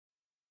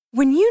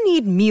When you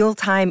need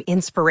mealtime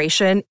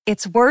inspiration,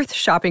 it's worth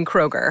shopping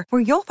Kroger,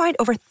 where you'll find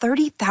over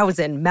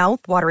 30,000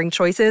 mouth-watering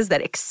choices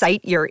that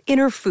excite your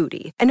inner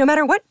foodie. And no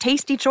matter what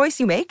tasty choice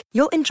you make,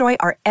 you'll enjoy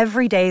our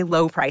everyday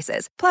low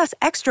prices, plus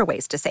extra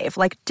ways to save,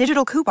 like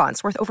digital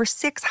coupons worth over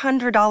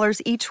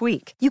 $600 each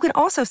week. You can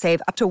also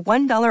save up to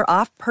 $1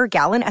 off per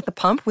gallon at the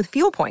pump with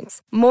fuel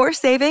points. More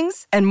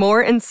savings and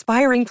more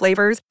inspiring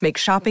flavors make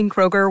shopping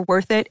Kroger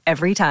worth it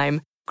every time.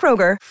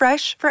 Kroger,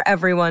 fresh for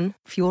everyone.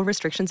 Fuel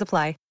restrictions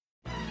apply.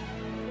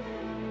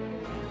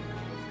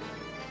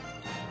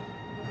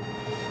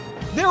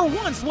 There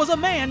once was a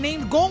man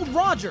named Gold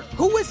Roger,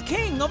 who was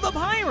king of the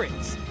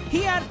pirates.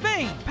 He had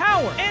fame,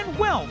 power, and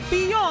wealth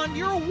beyond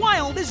your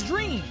wildest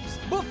dreams.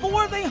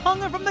 Before they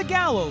hung him from the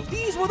gallows,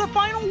 these were the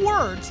final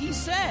words he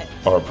said.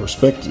 Our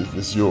perspective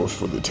is yours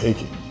for the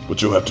taking,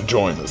 but you'll have to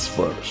join us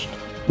first.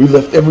 We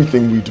left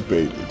everything we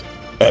debated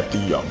at the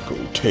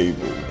Yonko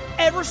table.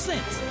 Ever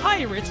since,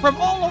 pirates from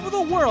all over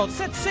the world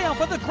set sail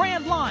for the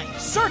Grand Line,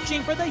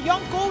 searching for the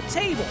Yonko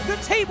table, the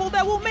table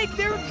that will make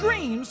their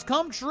dreams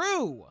come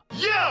true.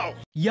 Yo,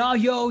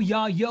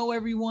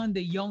 everyone.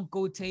 The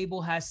Yonko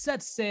table has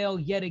set sail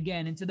yet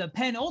again into the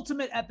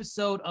penultimate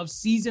episode of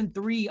season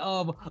 3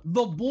 of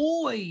The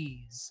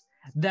Boys.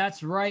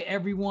 That's right,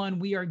 everyone.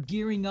 We are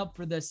gearing up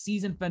for the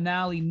season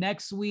finale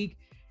next week,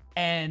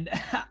 and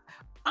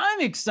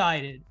I'm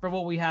excited for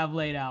what we have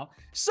laid out.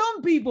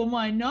 Some people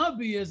might not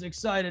be as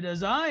excited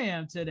as I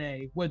am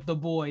today with The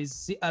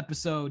Boys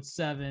episode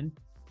 7,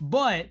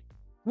 but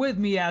with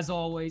me as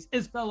always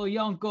is fellow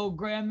Yonko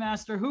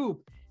Grandmaster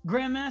Hoop.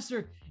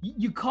 Grandmaster,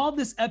 you called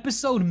this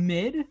episode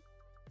mid?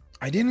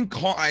 I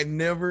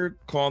never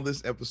called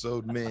this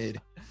episode mid.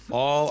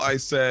 All I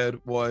said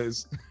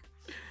was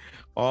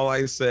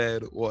I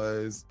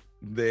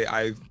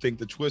think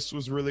the twist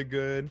was really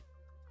good.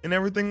 And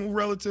everything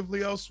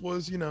relatively else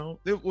was,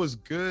 it was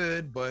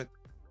good, but,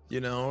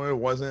 it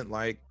wasn't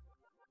like,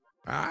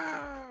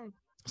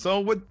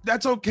 So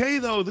that's okay,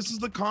 though. This is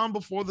the calm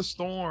before the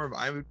storm.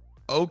 I'm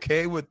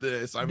okay with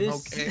this.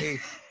 Okay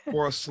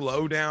for a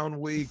slow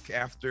down week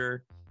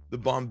after the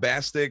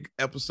bombastic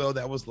episode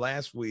that was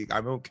last week.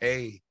 I'm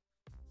okay.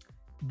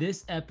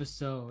 This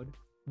episode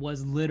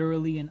was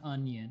literally an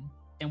onion,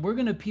 and we're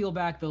going to peel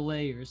back the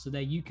layers so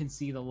that you can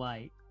see the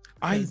light.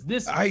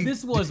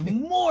 This was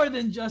more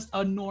than just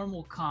a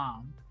normal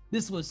calm.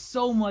 This was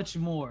so much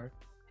more,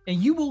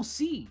 and you will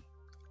see.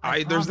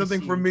 There's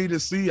nothing for me to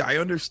see. I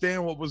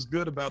understand what was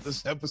good about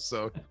this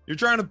episode. You're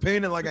trying to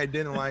paint it like I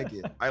didn't like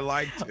it. I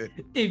liked it.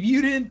 If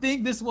you didn't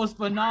think this was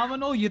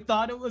phenomenal, you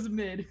thought it was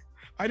mid.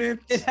 I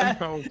didn't.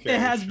 It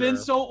has been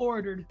so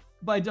ordered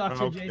by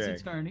Dr. Jason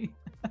Turney.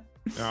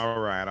 All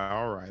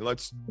right.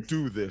 Let's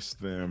do this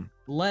then.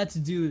 Let's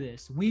do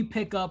this. We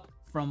pick up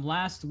from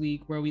last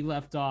week where we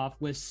left off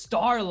with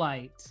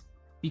Starlight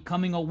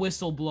becoming a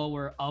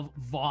whistleblower of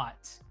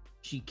Vought.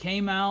 She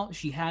came out,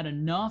 she had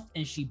enough,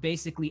 and she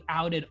basically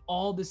outed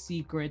all the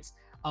secrets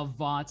of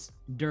Vaught's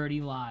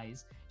dirty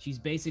lies. She's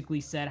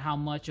basically said how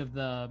much of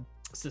the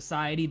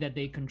society that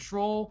they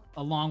control,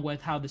 along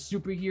with how the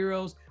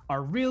superheroes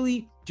are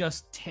really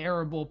just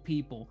terrible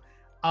people.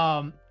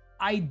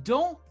 I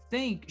don't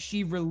think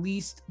she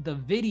released the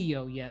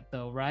video yet,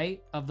 though,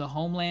 right? Of the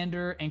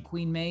Homelander and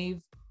Queen Maeve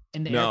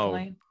in the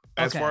airplane?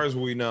 As far as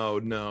we know,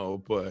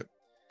 no, but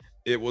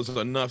it was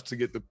enough to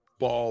get the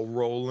ball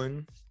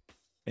rolling.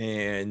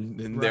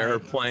 And they are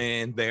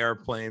playing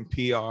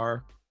PR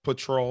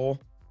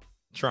patrol,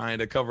 trying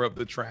to cover up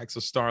the tracks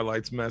of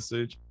Starlight's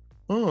message.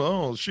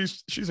 Oh,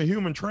 she's a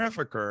human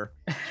trafficker.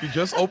 She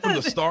just opened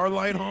the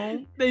Starlight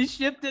home. They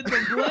shifted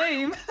the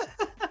blame.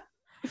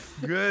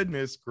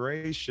 Goodness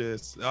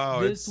gracious.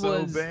 Oh, it's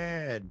so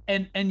bad.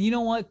 And you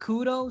know what?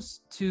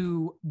 Kudos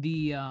to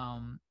the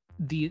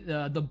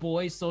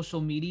Boys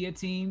social media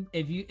team.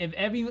 If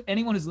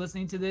anyone who's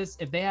listening to this,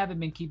 if they haven't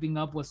been keeping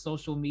up with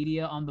social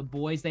media on the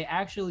Boys, they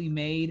actually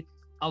made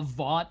a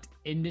Vought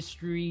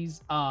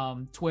Industries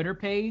Twitter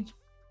page,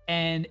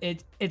 and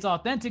it's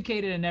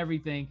authenticated and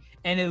everything,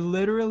 and it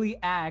literally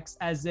acts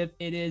as if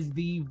it is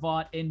the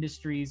Vought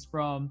Industries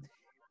from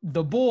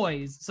the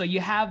Boys. So you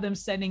have them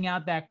sending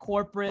out that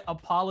corporate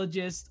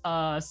apologist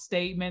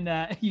statement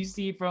that you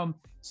see from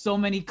so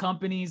many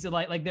companies,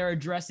 like they're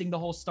addressing the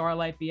whole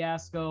Starlight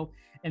fiasco,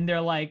 and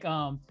they're like,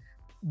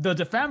 the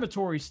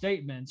defamatory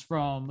statements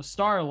from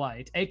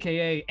Starlight,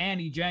 aka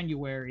Annie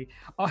January,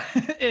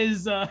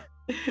 is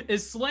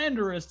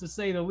slanderous to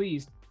say the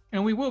least,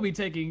 and we will be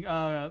taking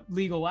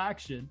legal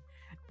action.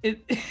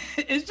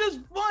 It's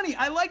just funny.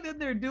 I like that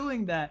they're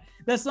doing that.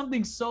 That's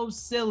something so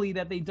silly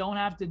that they don't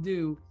have to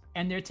do,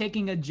 and they're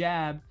taking a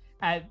jab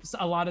at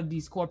a lot of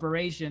these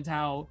corporations,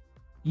 how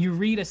you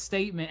read a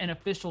statement, an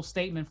official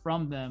statement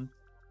from them,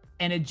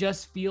 and it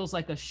just feels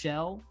like a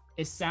shell.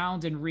 It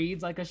sounds and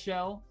reads like a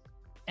shell,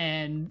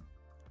 and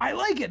I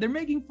like it. They're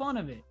making fun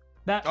of it.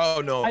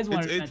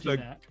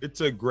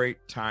 It's a great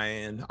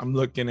tie-in. I'm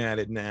looking at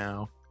it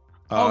now.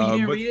 You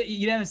didn't read it?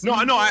 You didn't see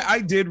it? No, I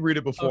did read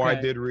it before. Okay.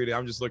 I did read it.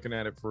 I'm just looking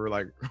at it for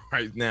like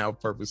right now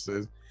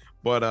purposes.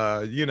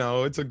 But you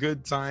know, it's a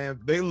good time.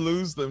 They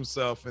lose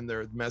themselves in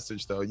their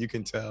message, though. You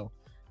can tell.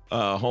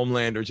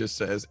 Homelander just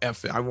says,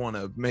 "F it, I want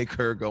to make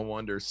her go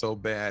under so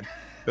bad,"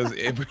 because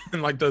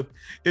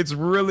it's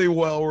really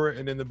well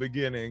written in the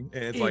beginning,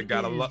 and it's like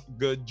got a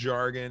good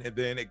jargon, and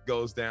then it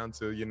goes down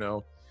to, you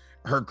know,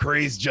 her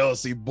crazy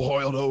jealousy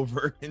boiled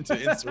over into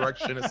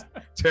insurrectionist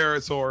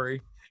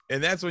territory,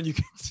 and that's when you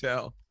can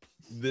tell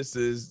this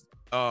is,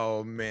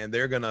 oh man,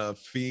 they're gonna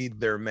feed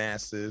their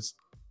masses,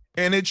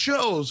 and it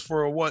shows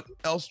for what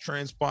else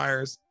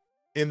transpires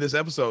in this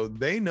episode.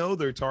 They know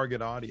their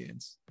target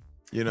audience.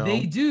 You know,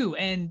 they do.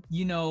 And,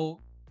 you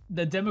know,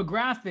 the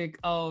demographic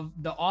of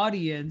the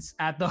audience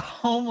at the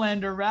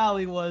Homelander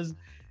rally was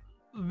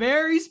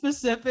very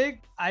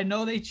specific. I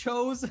know they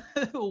chose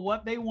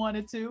what they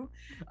wanted to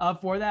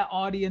for that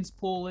audience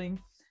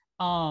pooling.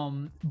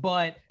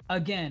 But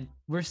again,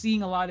 we're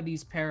seeing a lot of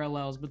these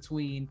parallels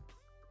between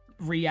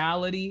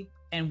reality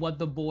and what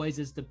The Boys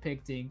is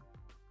depicting.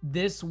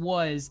 This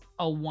was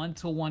a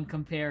one-to-one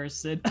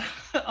comparison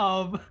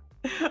of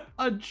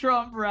a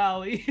Trump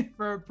rally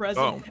for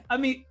president. I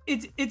mean,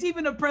 it's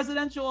even a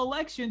presidential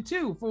election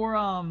too for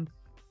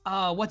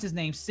what's his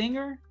name?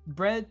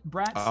 Brett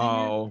Singer.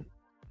 Oh,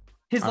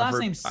 his last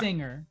name's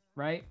Singer,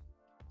 right?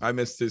 I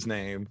missed his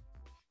name.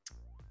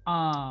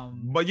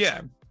 But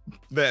yeah,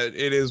 that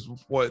it is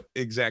what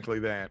exactly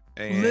that.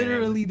 And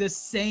literally the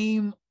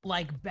same,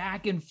 like,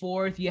 back and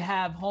forth. You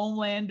have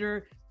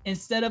Homelander,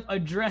 instead of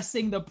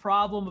addressing the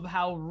problem of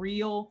how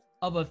real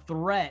of a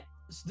threat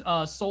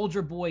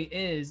Soldier Boy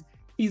is,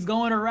 he's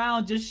going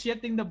around just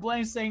shifting the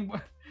blame, saying,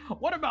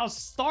 "What about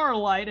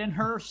Starlight and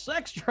her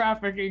sex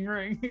trafficking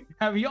ring?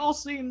 Have y'all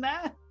seen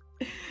that?"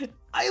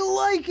 I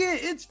like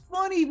it. It's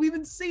funny. We've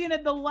been seeing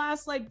it the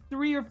last like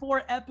 3 or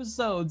 4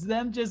 episodes,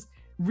 them just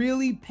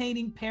really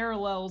painting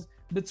parallels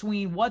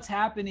between what's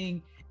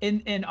happening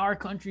in our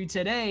country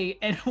today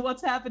and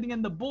what's happening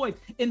in The Boys.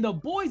 In The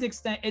Boys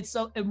extent, it's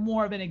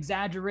more of an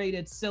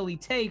exaggerated, silly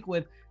take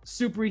with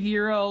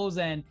superheroes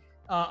and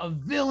a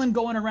villain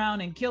going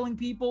around and killing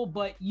people,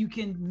 but you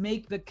can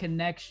make the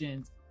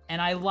connections.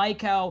 And I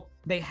like how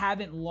they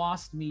haven't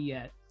lost me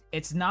yet.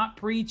 It's not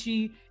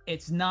preachy.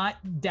 It's not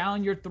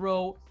down your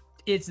throat.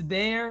 It's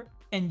there,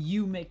 and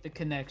you make the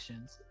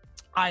connections.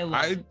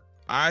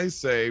 I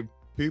say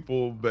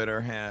people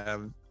better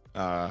have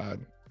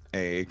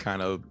a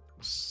kind of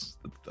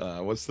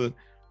what's the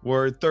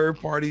word,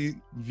 third-party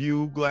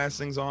view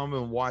glassings on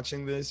and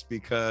watching this,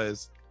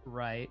 because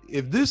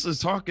if this is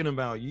talking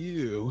about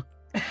you,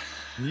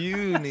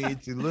 you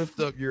need to lift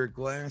up your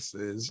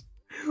glasses.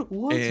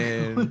 What's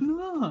going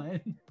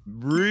on?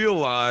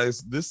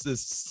 Realize this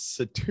is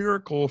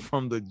satirical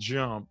from the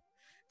jump,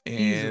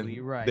 and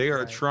they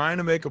are trying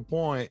to make a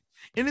point,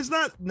 and it's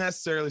not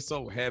necessarily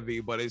so heavy,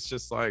 but it's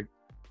just like,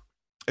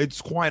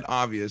 it's quite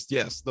obvious.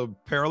 Yes, the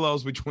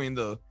parallels between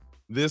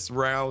this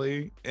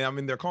rally, and I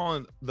mean, they're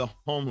calling the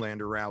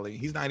Homelander rally.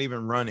 He's not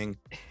even running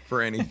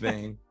for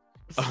anything,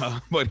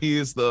 but he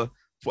is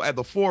at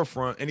the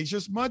forefront, and he's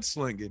just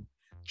mudslinging,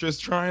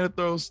 just trying to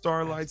throw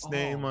Starlight's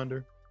name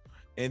under.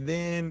 And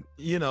then,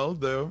 you know,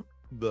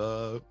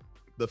 the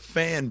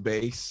fan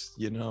base,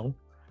 you know,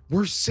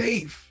 we're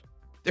safe.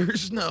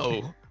 There's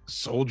no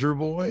Soldier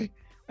Boy.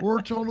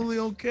 We're totally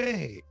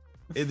okay.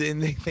 And then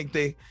they think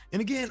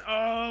and again,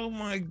 oh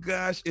my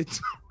gosh,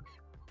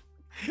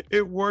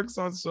 it works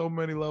on so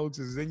many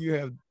levels. Then you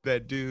have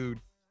that dude,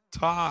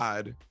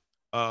 Todd,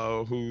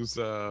 who's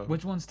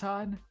which one's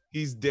Todd?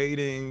 He's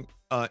dating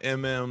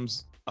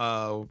MM's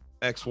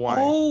ex-wife.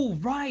 Oh,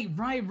 right.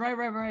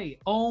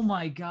 Oh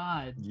my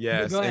God.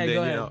 Yes. Go ahead. You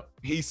know,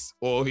 he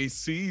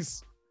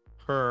sees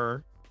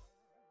her.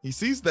 He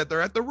sees that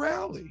they're at the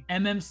rally.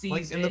 MM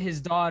sees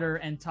his daughter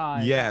and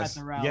Todd at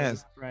the rally.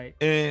 Yes. Right.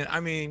 And I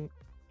mean,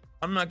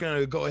 I'm not going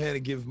to go ahead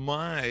and give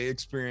my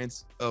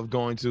experience of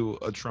going to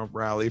a Trump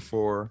rally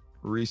for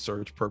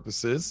research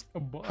purposes.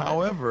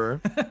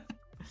 However,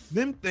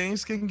 them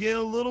things can get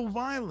a little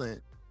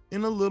violent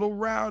and a little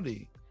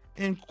rowdy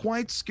and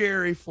quite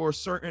scary for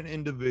certain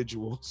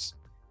individuals.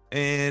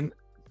 And,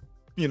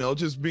 you know,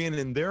 just being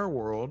in their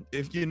world,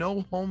 if you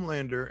know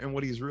Homelander and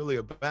what he's really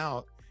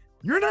about,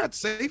 you're not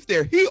safe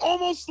there. He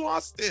almost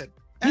lost it.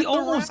 He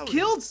almost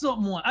killed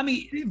someone. I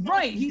mean,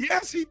 right.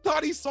 Yes, he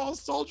thought he saw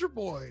Soldier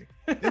Boy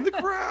in the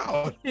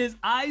crowd. His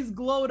eyes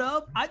glowed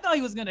up. I thought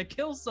he was going to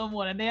kill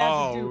someone, and they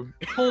had to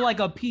pull like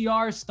a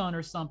PR stunt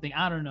or something.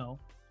 I don't know.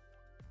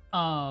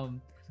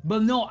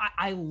 But no,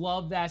 I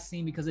love that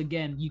scene because,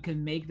 again, you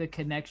can make the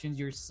connections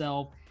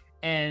yourself.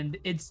 And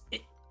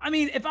I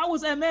mean, if I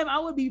was MM, I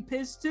would be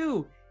pissed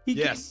too. He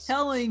keeps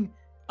telling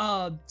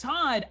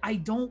Todd, I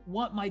don't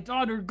want my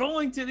daughter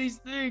going to these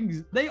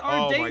things. They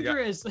are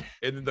dangerous.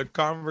 In the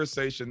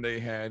conversation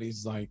they had,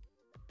 he's like,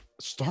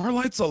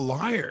 Starlight's a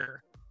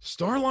liar.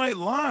 Starlight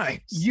lies.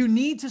 You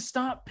need to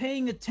stop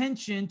paying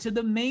attention to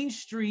the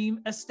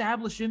mainstream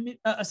establishment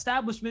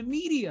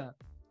media.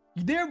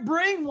 They're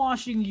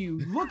brainwashing you.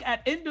 Look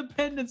at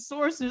independent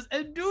sources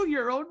and do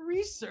your own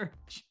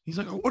research. He's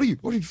like, what are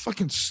you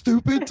fucking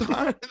stupid,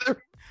 Todd?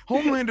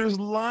 Homelander's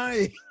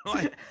lying.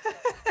 Like,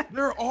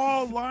 they're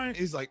all lying.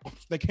 He's like,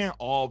 they can't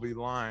all be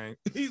lying.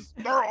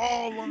 They're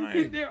all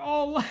lying. They're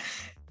all lying.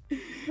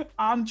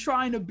 I'm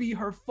trying to be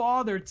her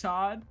father,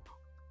 Todd.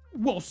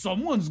 Well,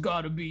 someone's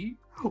got to be.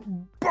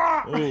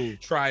 Bah! Oh,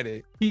 tried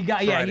it. He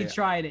got, yeah, he it.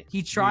 tried it.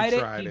 He tried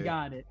it. He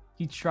got it.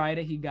 He tried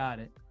it. He got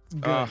it.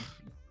 Good.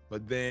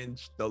 But then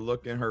the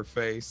look in her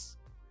face.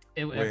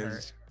 It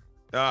hurt.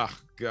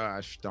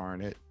 Gosh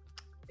darn it.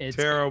 It's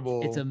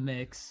terrible. It's a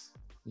mix.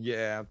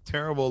 Yeah,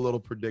 terrible little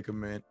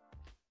predicament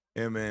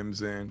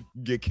MM's in.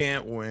 You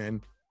can't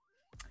win.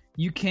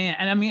 You can't.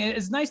 And I mean,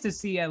 it's nice to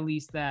see at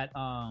least that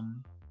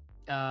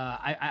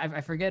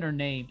I forget her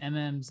name,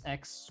 MM's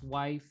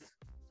ex-wife.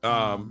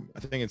 I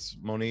think it's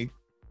Monique.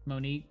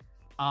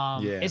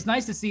 Yeah. It's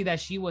nice to see that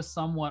she was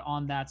somewhat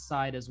on that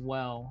side as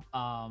well.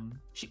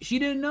 She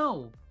didn't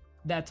know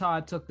that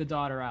Todd took the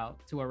daughter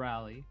out to a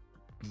rally.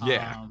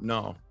 Yeah,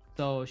 no.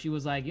 So she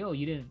was like, "Yo,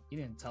 you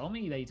didn't tell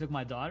me that you took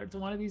my daughter to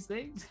one of these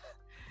things,"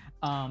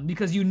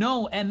 because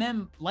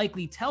MM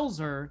likely tells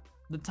her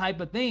the type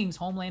of things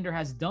Homelander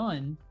has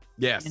done.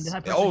 Yes.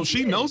 Oh,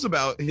 she knows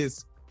about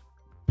his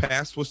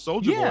past with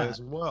Soulja Boy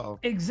as well.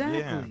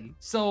 Exactly. Yeah.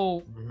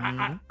 So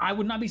I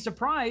would not be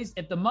surprised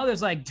if the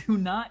mother's like, "Do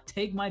not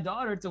take my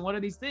daughter to one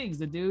of these things."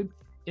 The dude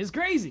is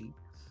crazy.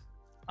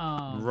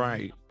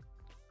 Right.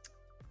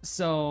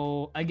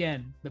 So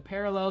again, the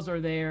parallels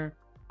are there.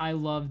 I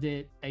loved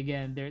it.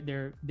 Again,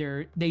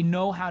 they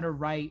know how to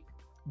write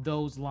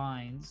those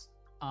lines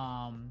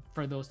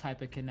for those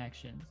type of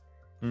connections.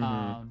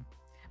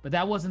 But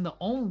that wasn't the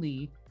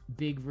only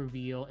big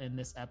reveal in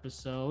this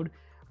episode.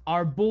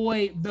 Our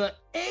boy, the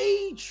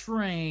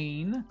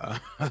A-Train,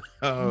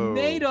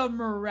 made a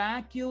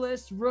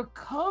miraculous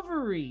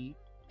recovery.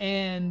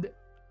 And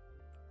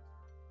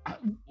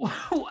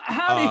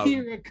how did he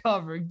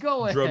recover?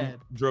 Go ahead.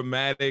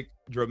 Dramatic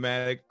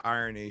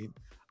irony.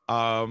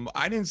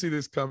 I didn't see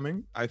this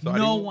coming. I thought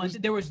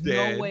there was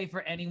dead. No way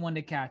for anyone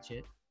to catch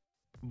it.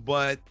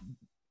 But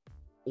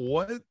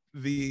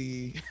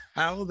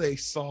how they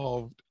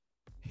solved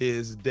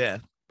his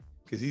death,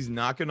 because he's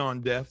knocking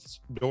on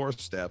death's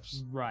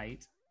doorsteps.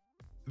 Right.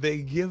 They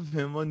give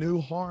him a new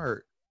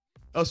heart,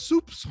 a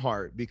soup's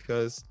heart,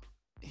 because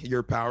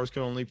your powers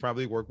can only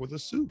probably work with a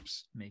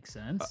soup's. Makes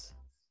sense.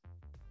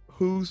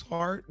 Whose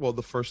heart? Well,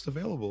 the first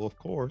available, of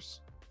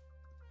course.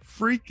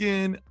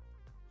 Freaking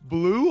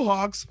Blue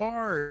Hawk's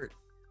heart.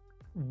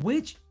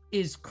 Which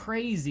is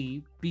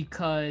crazy,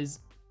 because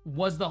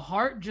was the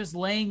heart just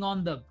laying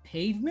on the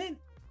pavement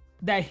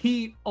that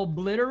he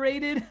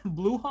obliterated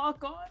Blue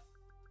Hawk on?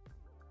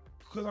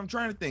 Because I'm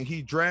trying to think.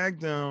 He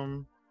dragged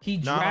him. He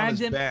not dragged on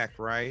his him back,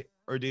 right?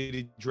 Or did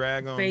he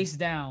drag him face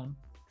down?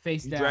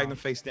 Face down. Dragged him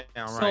face down,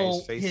 right?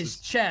 So his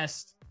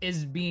chest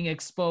is being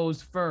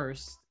exposed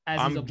first as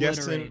he's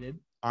obliterated.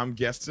 I'm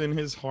guessing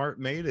his heart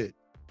made it.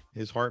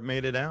 His heart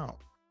made it out.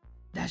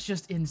 That's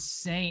just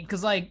insane.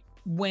 Because like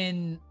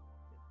when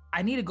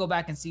I need to go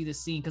back and see the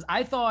scene, because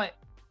I thought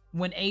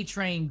when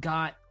A-Train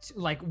got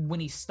when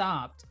he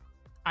stopped,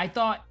 I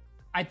thought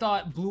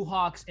Blue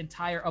Hawk's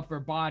entire upper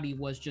body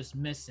was just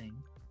missing,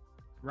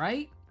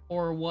 right?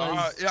 Or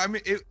was I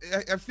mean,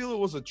 I feel it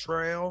was a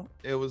trail.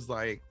 It was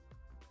like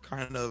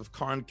kind of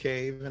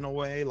concave in a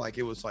way, like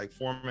it was like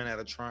forming at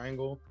a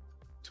triangle,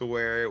 to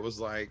where it was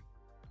like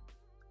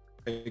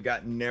it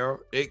got narrow.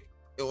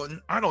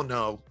 I don't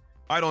know.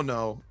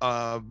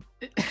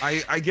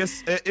 I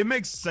guess it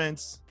makes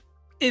sense.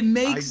 It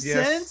makes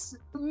sense.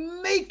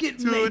 Make it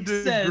make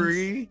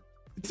sense.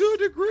 To a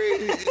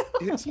degree,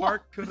 his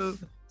heart could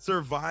have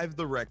survived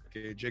the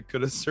wreckage. It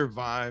could have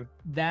survived.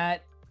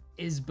 That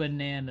is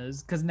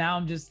bananas. Because now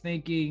I'm just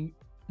thinking,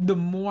 the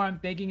more I'm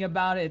thinking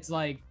about it, it's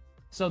like,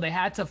 so they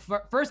had to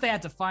first they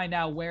had to find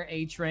out where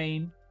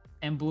A-Train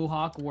and Blue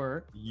Hawk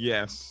were.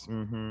 Yes.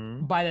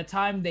 By the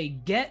time they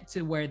get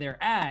to where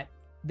they're at,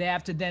 they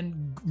have to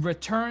then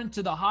return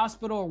to the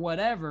hospital or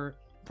whatever,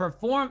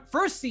 perform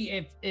first, see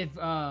if it's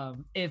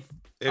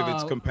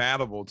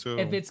compatible too.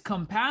 If it's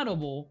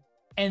compatible,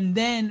 and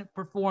then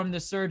perform the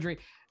surgery.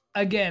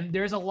 Again,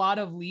 there's a lot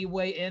of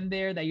leeway in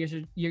there that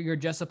you're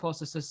just supposed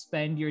to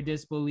suspend your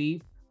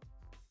disbelief.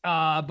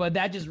 But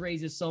that just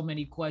raises so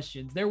many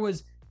questions. There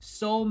was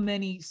so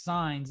many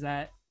signs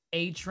that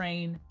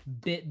A-Train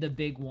bit the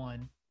big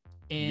one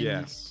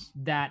in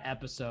that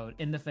episode,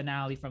 in the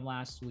finale from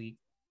last week.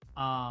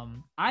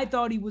 I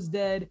thought he was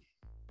dead,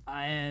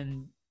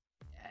 and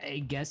I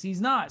guess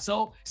he's not.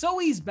 So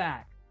he's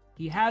back.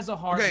 He has a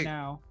heart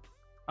now.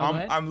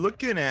 I'm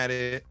looking at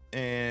it,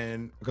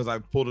 and because I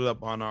pulled it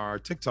up on our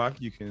TikTok,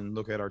 you can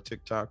look at our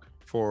TikTok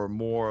for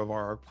more of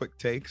our quick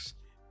takes.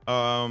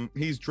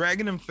 He's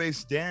dragging him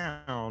face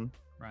down.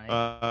 Right.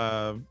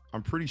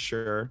 I'm pretty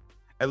sure.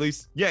 At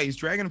least, he's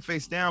dragging him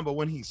face down, but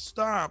when he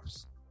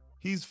stops,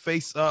 he's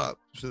face up.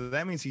 So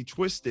that means he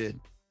twisted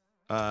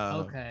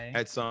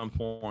at some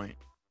point,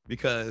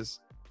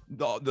 because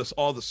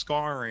all the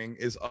scarring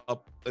is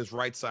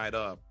right side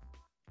up,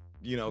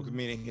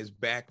 meaning his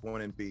back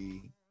wouldn't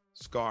be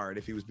scarred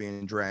if he was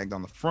being dragged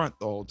on the front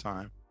the whole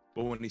time.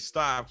 But when he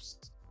stops,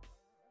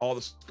 all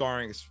the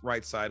scarring is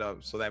right side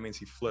up, so that means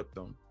he flipped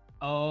them.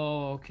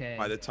 Oh, okay.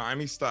 By the time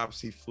he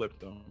stops, he flipped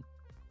them.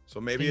 So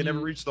maybe Can it never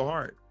you- reached the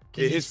heart.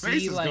 can you His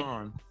face see, is like,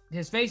 gone.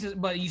 His face is,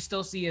 but you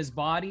still see his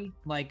body,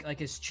 like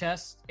his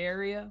chest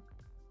area.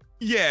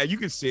 Yeah, you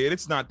can see it.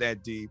 It's not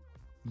that deep,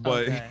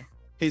 but Okay.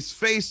 his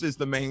face is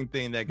the main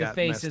thing that The got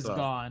face messed is up.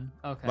 gone.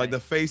 Okay. Like the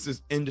face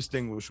is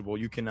indistinguishable.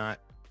 You cannot,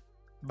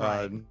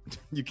 right.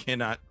 you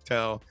cannot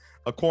tell.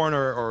 A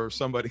coroner or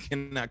somebody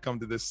cannot come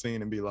to this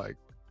scene and be like,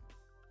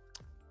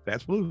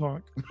 "That's Blue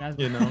Hawk," That's,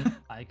 you know?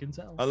 I can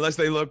tell. unless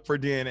they look for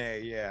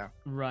DNA. Yeah,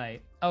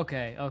 Right.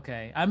 Okay.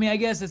 Okay. I mean, I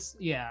guess it's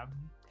yeah.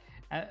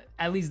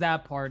 At least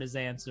that part is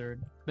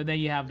answered, but then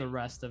you have the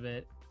rest of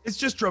it. it's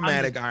just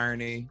dramatic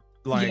irony.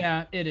 Like,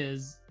 yeah, it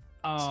is.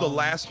 it's the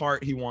last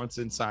heart he wants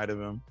inside of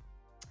him.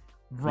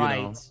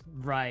 Right. know.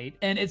 Right.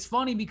 And it's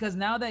funny because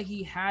now that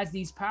he has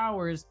these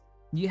powers,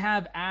 you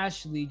have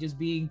Ashley just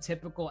being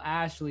typical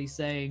Ashley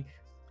saying,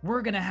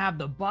 "We're gonna have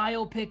the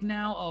biopic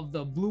now of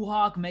the Blue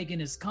Hawk making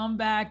his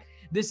comeback.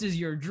 This is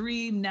your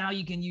dream. Now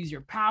you can use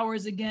your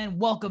powers again.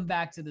 Welcome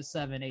back to the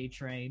 7A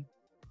train."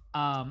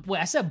 Wait,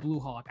 I said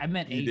Blue Hawk. I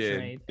meant You A did.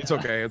 train. It's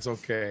okay. It's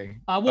okay.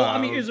 Well, I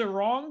mean, is it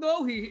wrong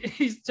though?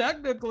 He's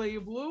technically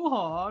Blue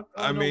Hawk.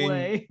 I In mean, a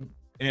way.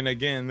 And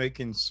again, they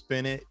can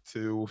spin it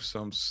to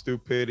some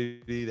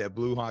stupidity that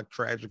Blue Hawk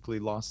tragically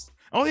lost.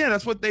 Oh yeah,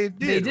 that's what they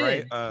did.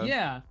 They did. Right?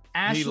 Yeah, He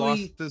Ashley.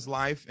 lost his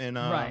life, and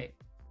Right.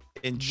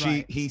 and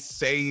Right. he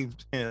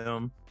saved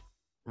him,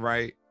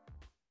 right?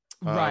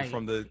 Right.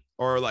 From the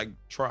or like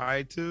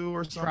tried to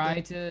or something. Try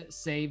to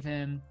save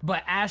him,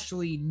 but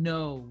Ashley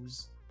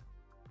knows.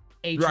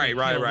 Right,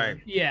 right.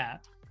 Yeah.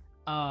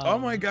 Oh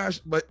my gosh!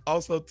 But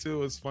also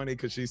too, it's funny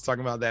because she's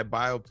talking about that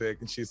biopic,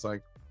 and she's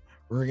like,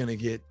 "We're gonna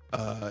get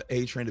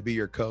A-Train to be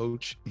your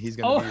coach. He's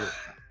gonna be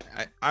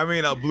your, I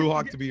mean, Blue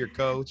Hawk to be your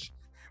coach.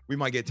 We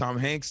might get Tom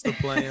Hanks to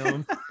play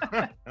him."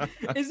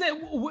 Is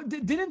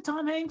it? Didn't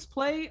Tom Hanks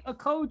play a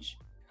coach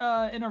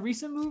in a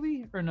recent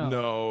movie or no?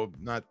 No,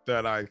 not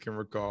that I can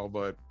recall,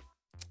 but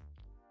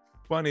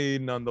funny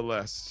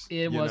nonetheless.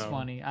 It you was know.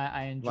 funny.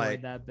 I enjoyed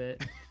like- that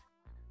bit.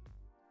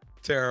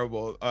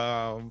 Terrible.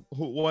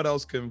 What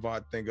else can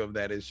Vought think of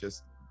that is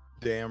just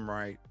damn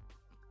right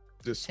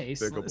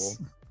despicable? Tasteless.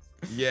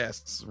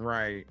 Yes,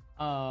 right.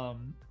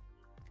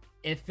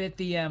 It fit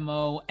the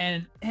MO.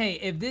 And hey,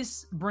 if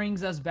this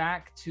brings us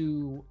back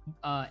to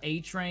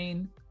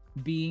A-Train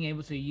being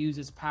able to use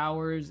his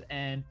powers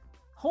and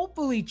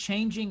hopefully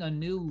changing a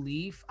new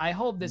leaf, I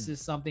hope this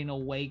is something to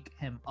wake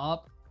him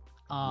up.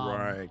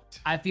 Right.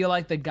 I feel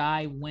like the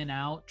guy went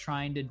out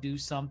trying to do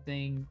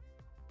something,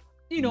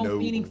 Noble.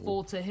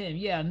 meaningful to him.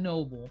 Yeah,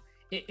 noble.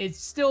 It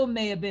still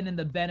may have been in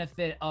the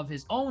benefit of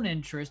his own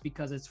interest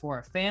because it's for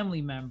a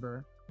family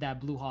member that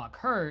Blue Hawk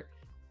hurt,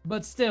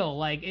 but still,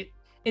 like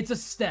it's a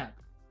step.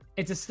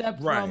 It's a step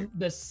Right. from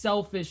the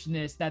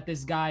selfishness that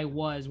this guy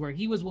was, where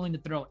he was willing to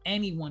throw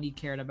anyone he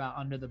cared about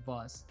under the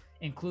bus,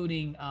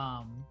 including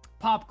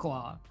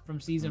Popclaw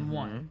from season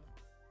Mhm.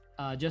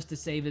 1, just to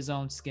save his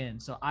own skin.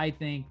 So I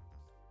think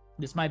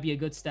this might be a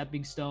good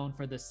stepping stone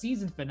for the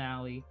season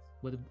finale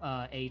with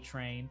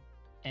A-Train.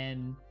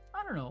 And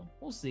I don't know,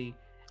 we'll see.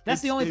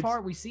 That's the only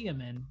part we see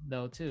him in,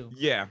 though, too.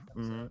 Yeah.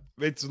 Mhm.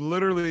 It's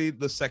literally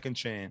the second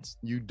chance.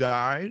 You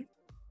died.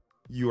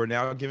 You are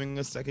now giving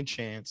a second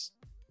chance.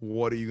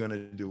 What are you gonna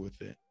do with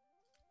it?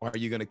 Are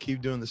you gonna keep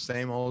doing the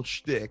same old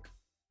shtick?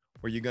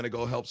 Or are you gonna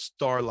go help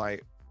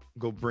Starlight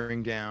go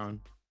bring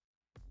down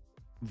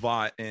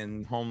Vought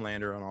and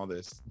Homelander and all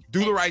this?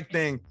 Do the right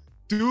thing.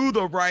 Do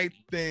the right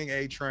thing,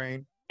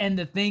 A-Train. And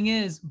the thing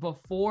is,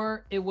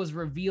 before it was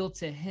revealed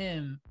to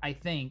him, I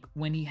think,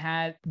 when he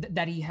had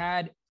that he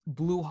had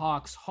Blue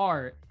Hawk's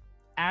heart,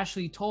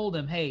 Ashley told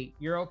him, "Hey,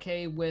 you're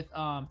okay with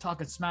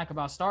talking smack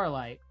about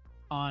Starlight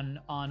on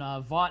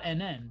Vought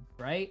NN,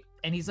 right?"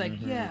 And he's like,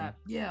 Mhm.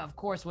 yeah, of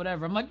course,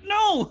 whatever. I'm like,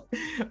 no,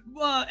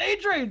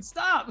 A-Train,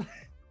 stop,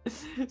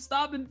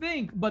 stop and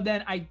think. But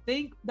then I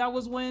think that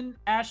was when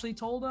Ashley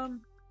told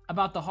him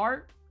about the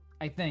heart.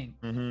 I think.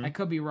 Mhm. I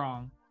could be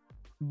wrong,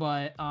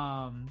 but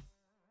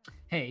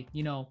hey,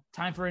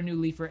 time for a new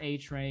leaf for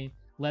A-Train.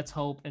 Let's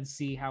hope and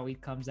see how he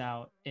comes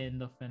out in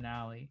the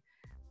finale.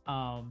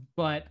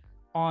 But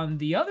on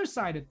the other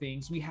side of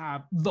things, we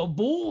have the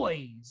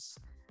boys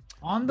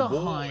on the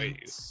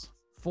hunt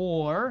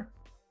for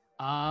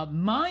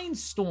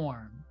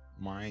Mindstorm.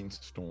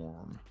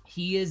 Mindstorm.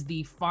 He is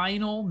the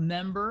final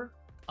member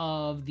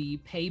of the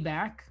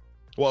Payback.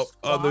 Well,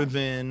 squad, other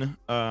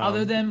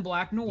than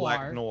Black Noir.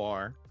 Black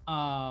Noir.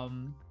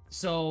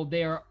 So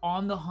they're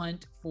on the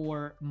hunt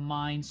for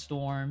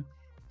Mindstorm,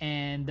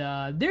 and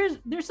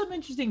there's some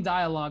interesting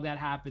dialogue that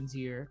happens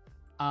here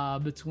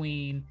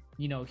between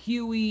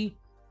Huey,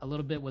 a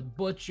little bit with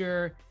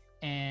Butcher,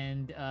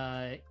 and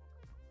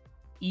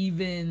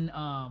even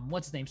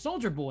what's his name,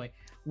 Soldier Boy.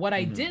 What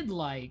I did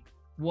like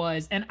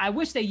was, and I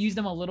wish they used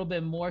him a little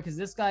bit more because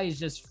this guy is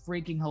just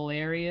freaking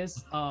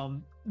hilarious.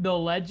 The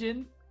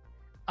Legend.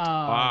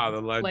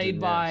 The legend, played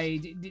yes. by,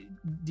 do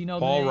you know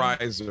Paul the name?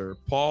 Reiser.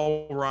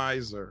 Paul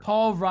Reiser.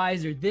 Paul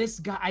Reiser. This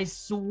guy, I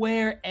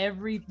swear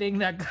everything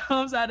that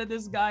comes out of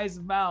this guy's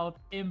mouth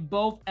in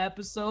both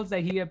episodes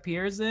that he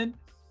appears in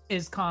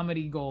is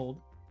comedy gold.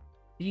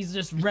 He's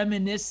just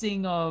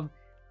reminiscing of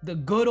the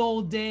good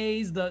old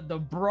days, the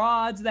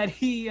broads that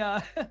he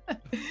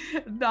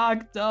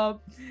knocked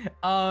up.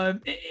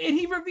 And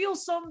he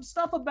reveals some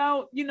stuff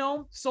about,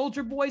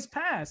 Soulja Boy's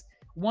past.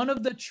 One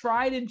of the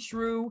tried and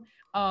true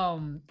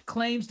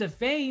claims to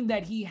fame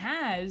that he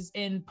has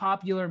in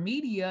popular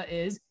media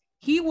is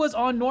he was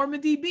on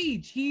Normandy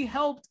Beach. He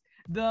helped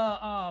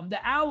the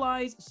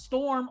Allies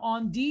storm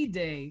on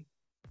D-Day,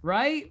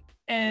 right?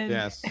 And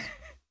Yes.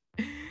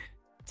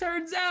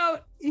 turns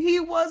out he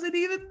wasn't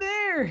even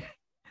there.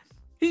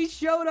 He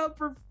showed up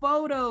for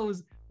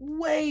photos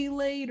way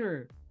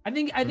later. I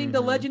think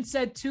the legend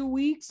said 2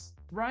 weeks,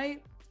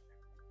 right?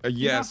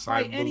 Yes,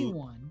 I believe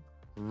anyone.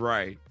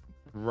 Right.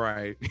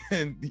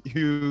 And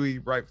Huey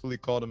rightfully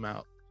called him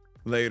out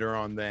later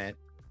on that.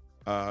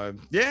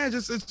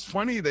 It's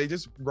funny. They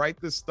just write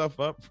this stuff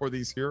up for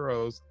these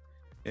heroes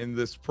in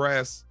this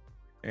press,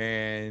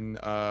 and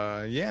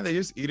they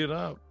just eat it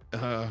up.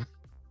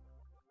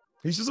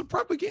 He's just a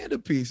propaganda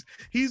piece.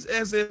 He's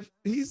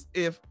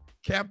if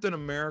Captain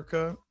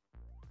America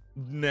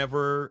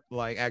never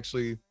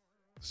actually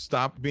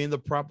stopped being the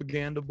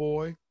propaganda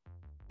boy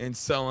and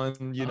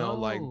selling,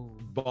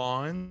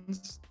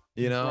 bonds,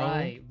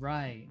 Right.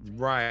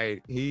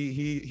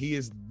 He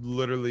is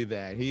literally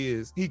that.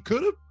 He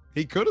could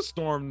have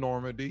stormed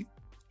Normandy.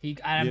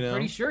 I'm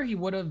pretty sure he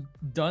would have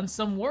done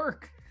some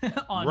work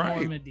on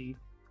Normandy.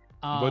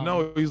 But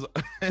no, he's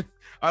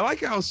I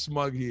like how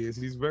smug he is.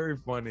 He's very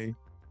funny.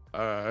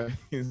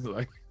 He's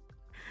like,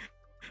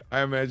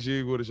 I imagine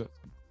he would have said,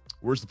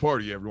 "Where's the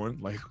party, everyone?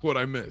 Like, what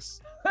I miss?"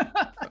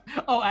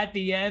 At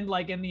the end,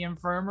 like in the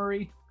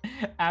infirmary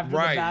after the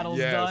battle's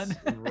done.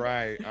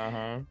 Right.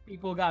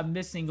 People got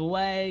missing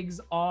legs,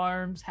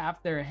 arms,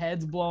 half their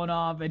heads blown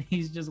off, and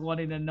he's just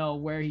wanting to know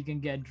where he can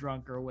get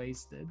drunk or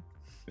wasted.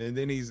 And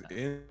then he's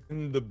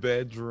in the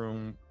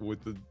bedroom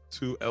with the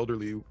two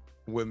elderly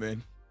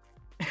women.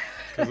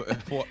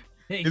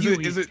 Hey, is Huey,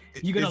 it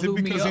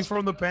because he's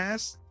from the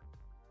past?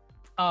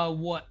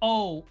 What?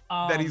 Oh,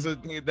 that he's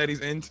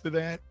into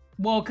that.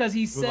 Well, because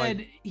he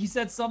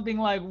said something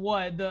like,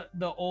 "What?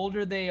 The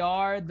older they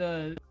are,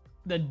 the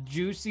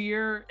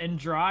juicier and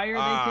drier they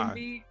can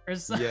be," or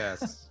something.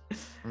 Yes.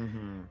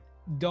 Mm-hmm.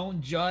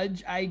 Don't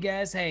judge, I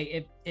guess.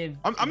 Hey, if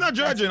I'm not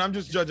judging, I'm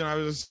just judging. I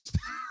was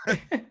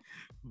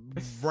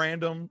just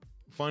random,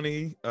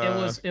 funny.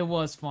 It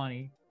was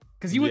funny.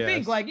 Because you would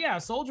think,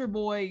 Soulja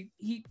Boy,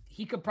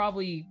 he could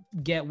probably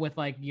get with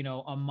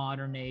a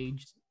modern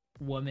aged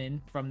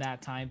woman from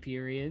that time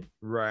period.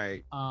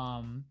 Right.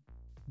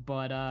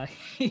 But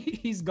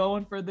he's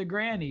going for the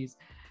grannies.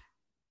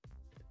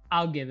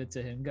 I'll give it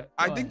to him. Go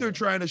I think ahead. they're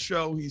trying to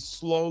show he's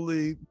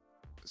slowly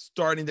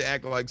starting to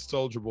act like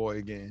Soulja Boy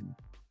again.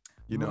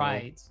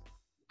 Right.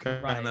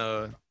 Kind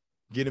of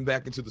getting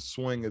back into the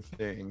swing of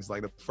things.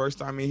 Like the first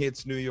time he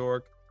hits New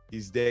York,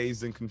 he's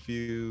dazed and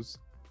confused.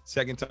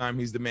 Second time,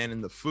 he's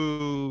demanding the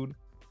food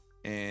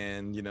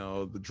and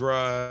the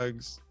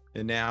drugs,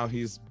 and now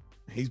he's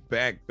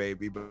back,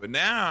 baby. But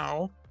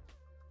now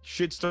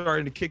shit's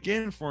starting to kick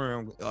in for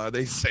him.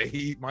 They say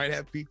he might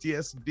have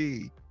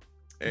PTSD,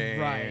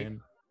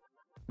 and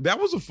that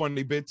was a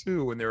funny bit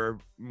too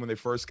when they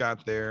first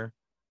got there,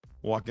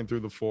 walking through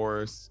the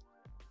forest.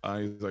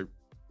 He's like,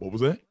 "What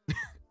was that?"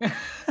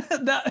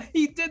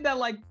 He did that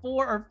like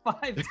 4 or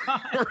 5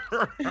 times,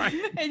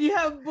 Right. And you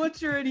have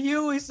Butcher and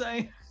Huey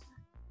saying,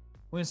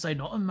 "We didn't say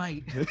nothing,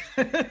 mate."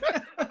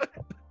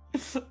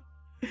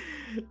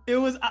 It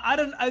was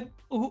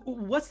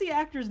what's the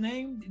actor's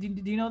name?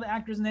 Do you know the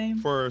actor's name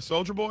For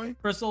Soulja Boy?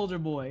 For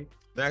Soulja Boy.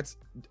 That's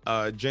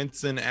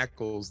Jensen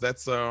Ackles.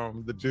 That's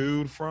the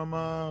dude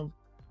from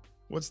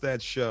what's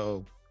that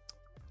show?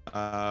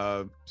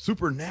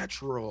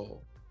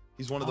 Supernatural.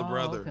 He's one of the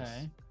brothers.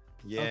 Okay.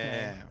 Yeah.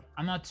 Okay.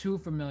 I'm not too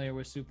familiar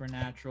with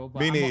Supernatural, but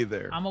Me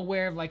neither. I'm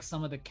aware of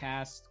some of the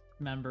cast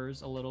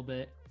members a little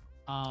bit.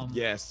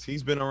 Yes,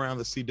 he's been around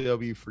the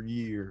CW for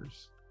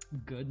years.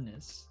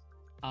 Goodness.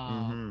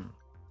 Mm-hmm.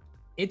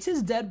 It's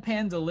his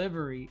deadpan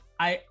delivery.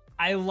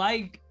 I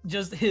like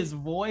just his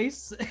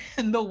voice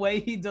and the way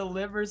he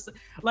delivers.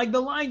 Like the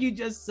line you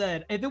just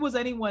said, if it was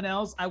anyone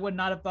else, I would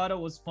not have thought it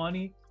was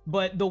funny.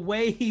 But the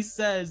way he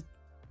says,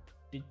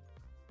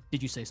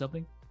 did you say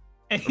something?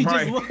 And he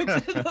just looks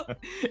it up.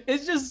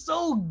 It's just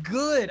so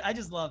good. I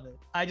just love it.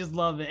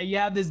 And you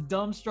have this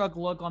dumbstruck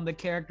look on the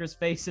character's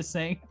faces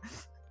saying,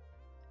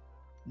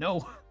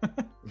 no,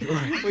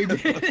 we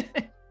did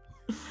it.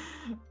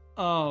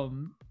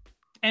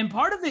 And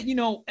part of it,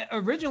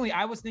 originally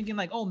I was thinking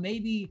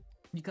maybe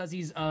because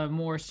he's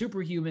more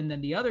superhuman than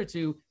the other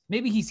two,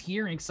 maybe he's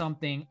hearing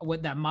something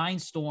what that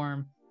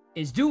Mindstorm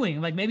is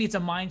doing. Like maybe it's a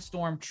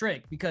Mindstorm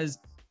trick, because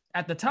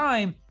at the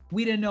time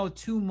we didn't know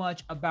too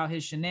much about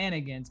his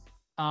shenanigans.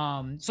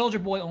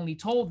 Soulja Boy only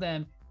told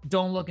them,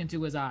 don't look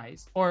into his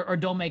eyes or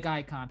don't make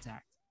eye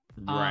contact.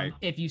 Right.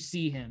 if you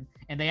see him.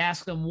 And they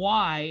asked him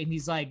why, and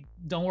he's like,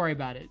 don't worry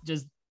about it.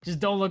 Just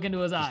don't look into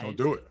his eyes. Don't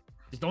do it.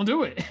 Just don't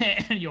do it,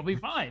 and you'll be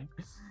fine.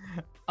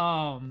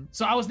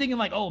 So I was thinking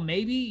like, oh,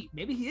 maybe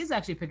he is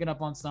actually picking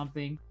up on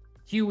something.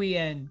 Huey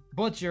and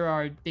Butcher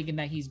are thinking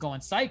that he's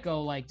going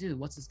psycho. Like, dude,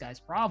 what's this guy's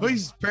problem? But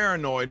he's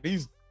paranoid.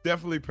 He's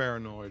definitely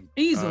paranoid.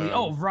 Easily.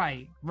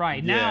 Right.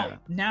 Yeah.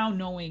 Now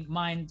knowing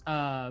Mind.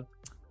 Oh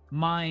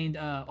my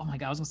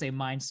God, I was gonna say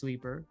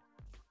Minesweeper.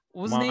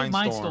 What was his name?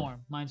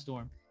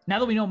 Mindstorm. Now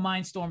that we know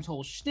Mindstorm's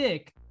whole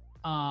shtick,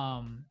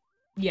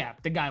 yeah,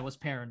 the guy was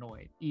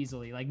paranoid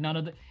easily. Like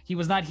he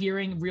was not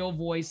hearing real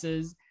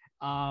voices.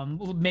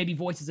 Maybe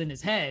voices in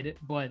his head,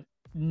 but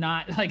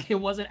not like it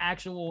wasn't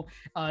actual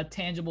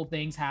tangible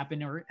things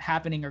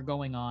happening or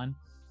going on.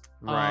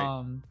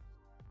 Right.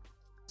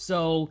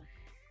 So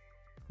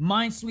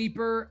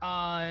Minesweeper,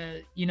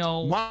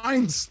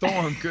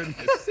 Mindstorm,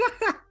 goodness.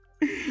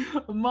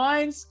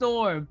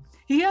 Mindstorm,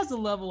 he has a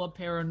level of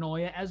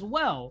paranoia as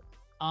well.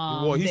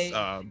 Well, he's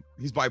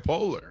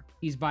bipolar.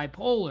 He's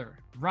bipolar.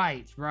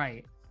 Right.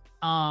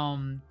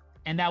 And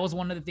that was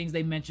one of the things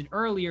they mentioned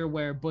earlier,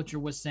 where Butcher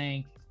was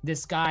saying,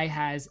 this guy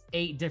has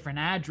 8 different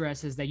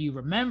addresses that you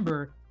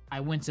remember. I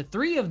went to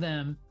 3 of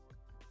them.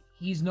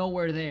 He's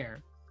nowhere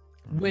there,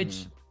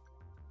 which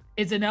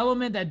is an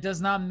element that does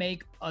not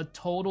make a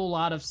total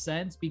lot of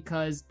sense,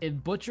 because if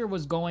Butcher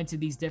was going to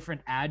these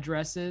different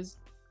addresses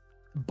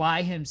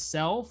by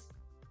himself,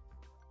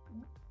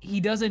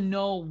 he doesn't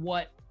know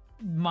what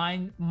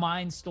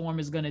Mindstorm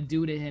is going to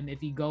do to him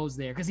if he goes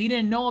there, because he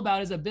didn't know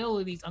about his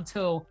abilities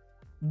until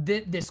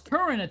this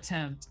current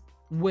attempt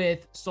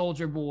with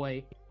Soldier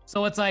Boy.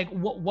 So it's like,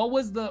 what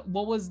was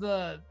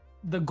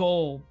the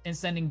goal in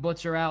sending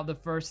Butcher out the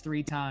first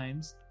 3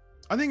 times?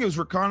 I think it was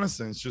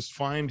reconnaissance. Just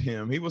find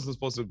him. He wasn't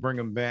supposed to bring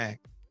him back.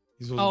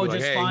 He's supposed to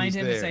be like, find hey,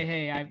 him there. and say,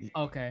 hey,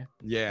 okay.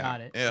 Yeah.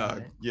 Got it.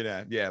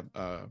 Yeah.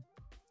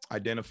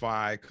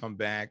 Identify, come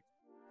back,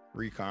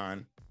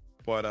 recon.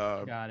 But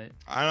got it.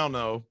 I don't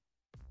know.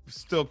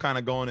 Still kind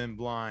of going in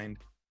blind.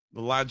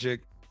 The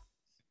logic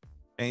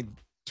ain't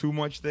too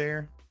much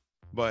there,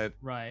 but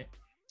right.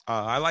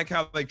 I like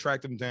how they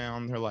tracked him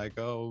down. They're like,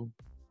 oh,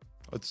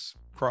 let's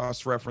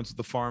cross-reference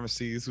the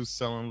pharmacies who's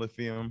selling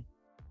lithium.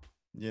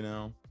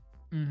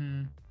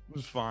 Mm-hmm. It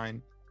was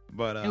fine,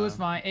 but it was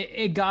fine.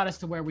 It got us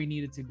to where we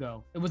needed to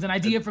go. It was an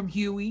idea from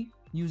Huey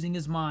using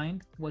his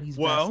mind, what he's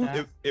best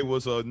at. It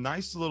was a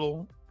nice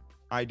little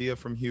idea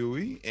from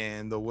Huey,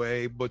 and the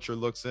way Butcher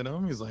looks at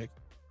him, he's like,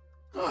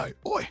 "Hi,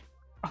 boy,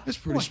 that's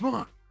pretty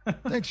smart.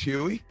 Thanks,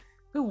 Huey.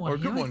 Good one,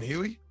 Good one,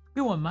 Huey.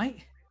 Good one,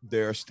 Mike."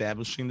 They're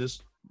establishing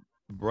this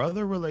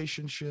brother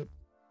relationship.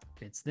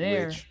 It's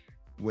there. Which,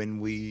 when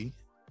we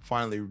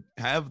finally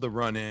have the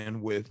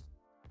run-in with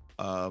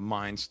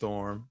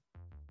Mindstorm,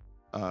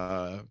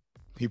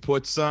 he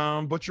puts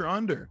Butcher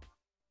under.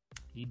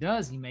 He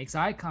does. He makes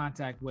eye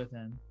contact with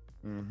him.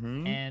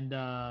 Mm-hmm. And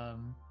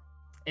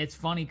it's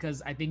funny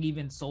because I think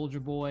even Soldier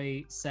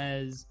Boy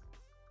says,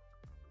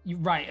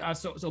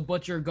 so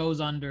Butcher goes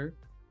under,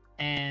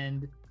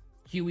 and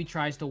Huey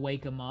tries to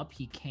wake him up.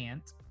 He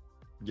can't.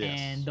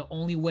 Yes. And the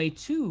only way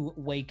to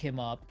wake him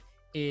up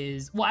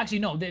is, well, actually,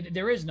 no,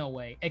 there is no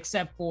way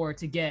except for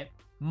to get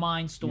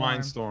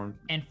Mindstorm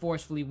and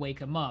forcefully wake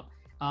him up.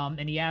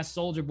 And he asked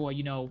Soldier Boy,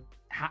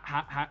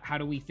 how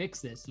do we fix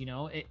this?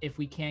 If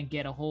we can't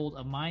get a hold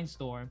of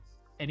Mindstorm.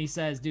 And he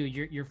says, dude,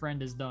 your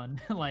friend is done.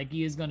 Like,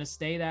 he is going to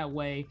stay that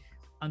way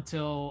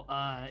until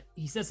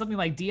he says something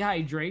like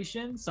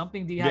dehydration.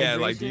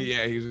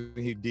 Yeah,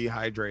 he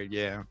dehydrate.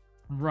 Yeah.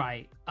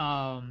 Right.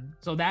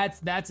 So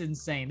that's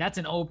insane. That's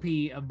an OP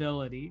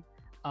ability.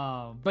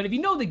 But if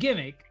you know the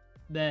gimmick,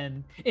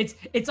 then it's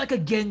like a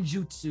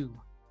genjutsu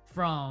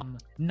from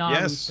Naruto.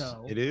 Yes,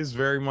 it is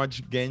very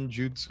much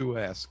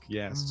genjutsu-esque.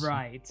 Yes.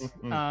 Right.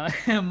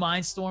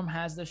 Mindstorm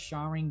has the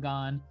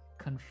Sharingan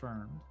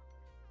confirmed.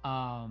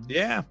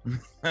 Yeah.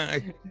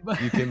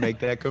 You can make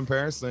that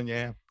comparison.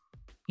 Yeah.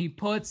 He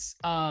puts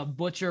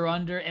Butcher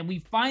under, and we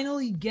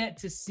finally get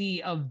to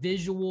see a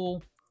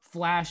visual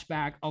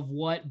flashback of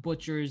what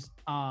Butcher's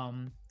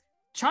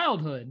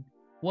childhood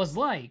was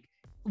like.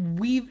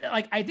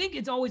 I think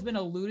it's always been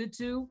alluded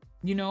to,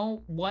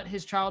 what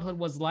his childhood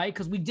was like,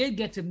 because we did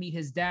get to meet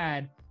his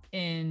dad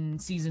in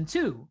season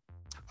 2.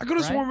 I could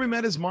have sworn we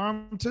met his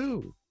mom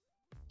too.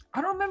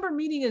 I don't remember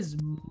meeting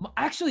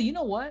actually, you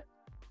know what?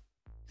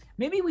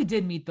 Maybe we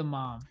did meet the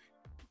mom.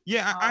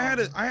 Yeah, I had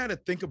to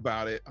think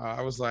about it.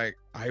 I was like,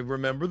 I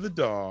remember the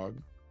dog,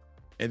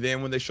 and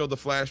then when they showed the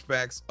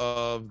flashbacks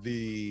of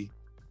the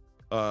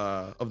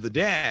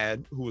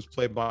dad, who was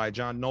played by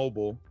John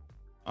Noble,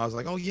 I was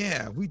like, oh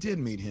yeah, we did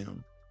meet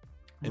him.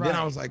 And then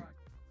I was like,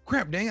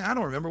 crap, dang it, I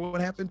don't remember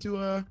what happened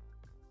to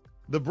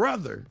the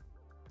brother.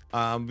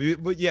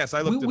 But yes,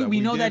 I looked it up. We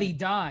know that he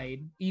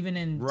died even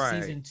in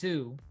season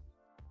 2.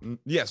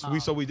 Yes,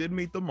 we did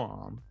meet the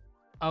mom.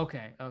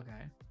 Okay,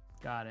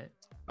 got it.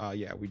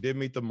 Yeah, we did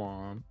meet the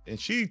mom, and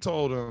she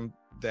told him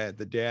that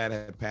the dad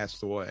had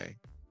passed away.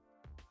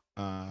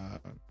 And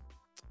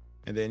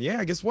then,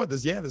 yeah, guess what?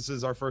 This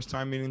is our first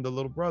time meeting the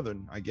little brother,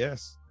 I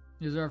guess.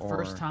 It was our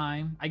first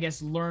time, I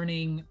guess,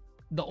 learning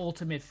the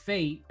ultimate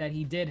fate that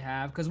he did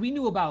have, because we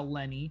knew about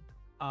Lenny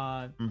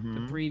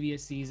the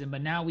previous season,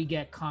 but now we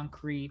get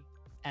concrete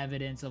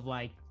evidence of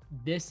like,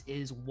 this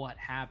is what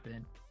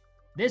happened.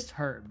 This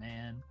hurt,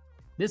 man.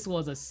 This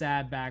was a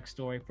sad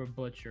backstory for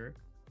Butcher.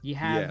 You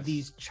have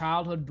these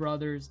childhood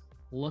brothers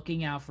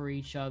looking out for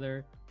each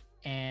other,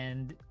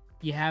 and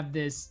you have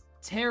this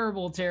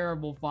terrible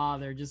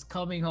father just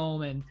coming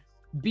home and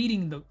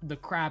beating the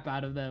crap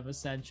out of them,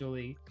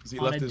 essentially. Because he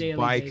left his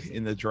bike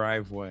in the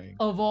driveway.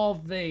 Of all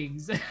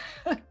things.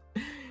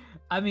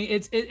 I mean,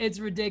 it's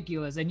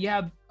ridiculous. And you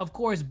have, of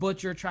course,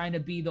 Butcher trying to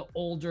be the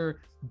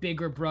older,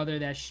 bigger brother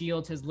that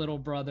shields his little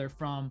brother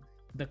from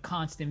the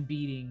constant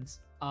beatings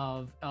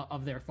of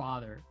their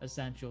father,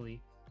 essentially.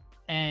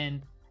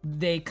 And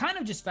they kind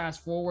of just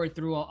fast forward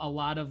through a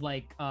lot of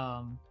like,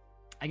 I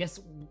guess,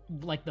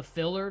 like the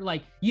filler.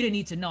 Like, you didn't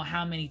need to know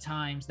how many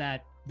times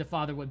that the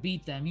father would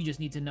beat them. You just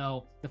need to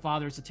know the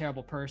father is a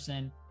terrible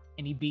person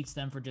and he beats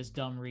them for just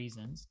dumb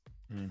reasons.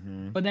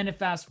 But then it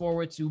fast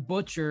forward to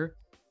Butcher,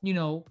 you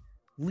know,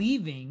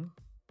 leaving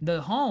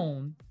the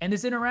home, and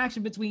this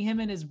interaction between him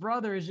and his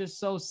brother is just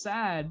so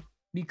sad,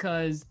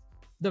 because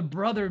the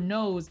brother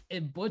knows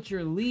if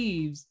Butcher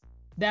leaves,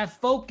 that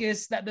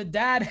focus that the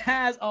dad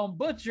has on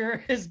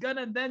Butcher is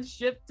gonna then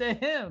shift to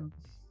him.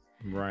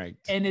 Right.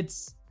 And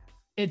it's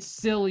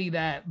silly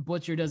that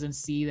Butcher doesn't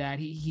see that.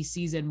 He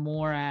sees it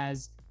more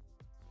as,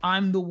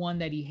 I'm the one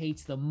that he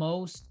hates the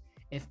most.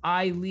 If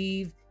I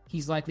leave,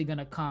 he's likely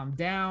gonna calm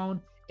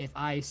down. If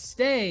I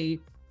stay,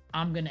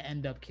 I'm gonna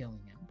end up killing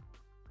him.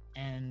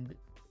 And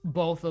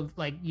both of,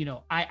 like, you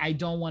know, I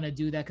don't want to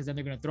do that, because then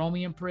they're gonna throw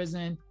me in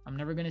prison. I'm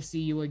never gonna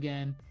see you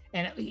again.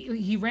 And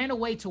he ran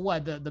away to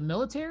what, the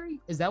military?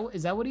 Is that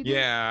what he did?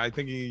 Yeah, I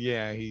think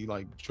he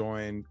like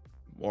joined,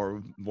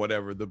 or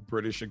whatever, the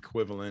British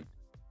equivalent.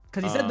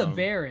 Because he said the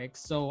barracks,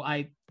 so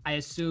I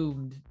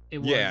assumed it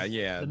was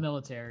the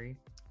military.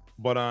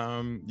 But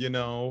you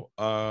know,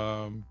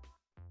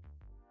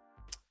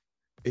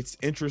 it's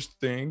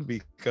interesting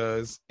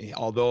because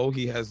although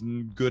he has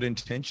good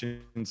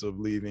intentions of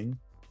leaving,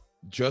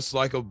 just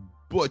like a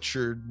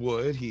butcher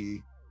would,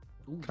 he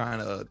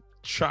kind of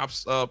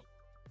chops up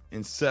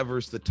and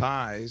severs the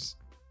ties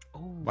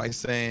by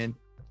saying,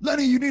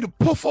 Lenny, you need to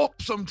puff up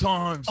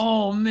sometimes.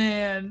 Oh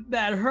man,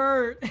 that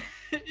hurt.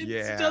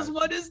 It's just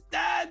what his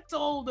dad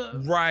told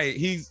him. Right.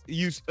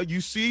 You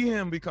see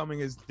him becoming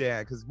his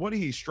dad, because what did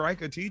he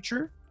strike a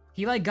teacher?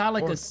 He like got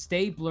like a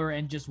stapler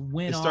and just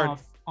went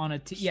off on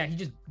he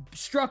just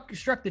struck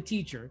the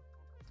teacher.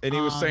 And he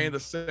was saying the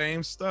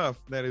same stuff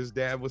that his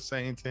dad was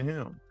saying to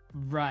him.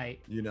 Right.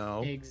 You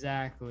know?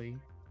 Exactly.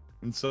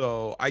 And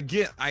so I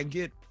get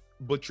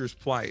Butcher's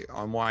plight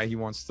on why he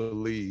wants to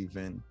leave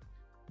and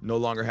no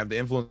longer have the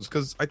influence.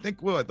 Because I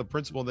think the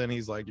principal, then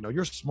he's like, you know,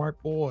 you're a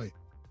smart boy,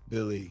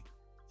 Billy.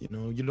 You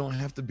know, you don't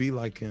have to be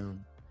like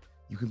him.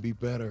 You can be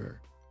better.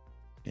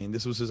 And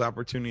this was his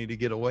opportunity to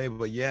get away.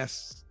 But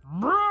yes,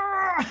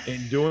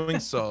 in doing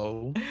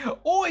so,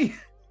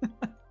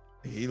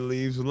 he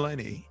leaves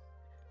Lenny.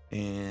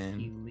 And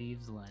he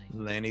leaves Lenny.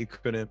 Lenny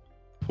couldn't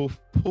poof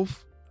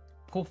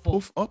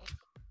up,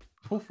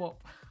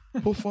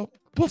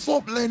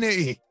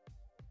 Lenny.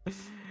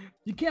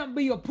 You can't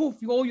be a poof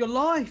all your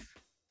life.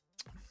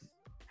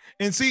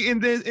 And see, and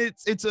then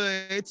it's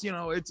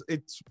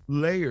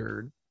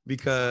layered,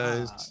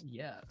 because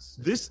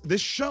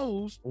this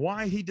shows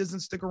why he doesn't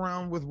stick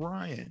around with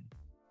Ryan.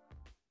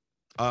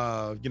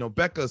 You know,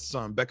 Becca's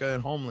son, Becca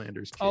and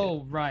Homelander's kid.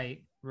 Oh,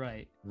 right.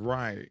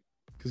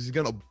 Because he's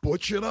gonna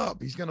butch it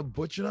up. He's gonna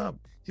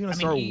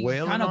start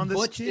wailing on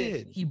this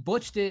kid. He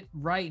butched it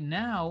right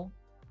now,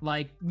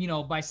 like, you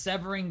know, by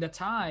severing the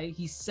tie.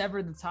 He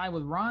severed the tie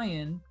with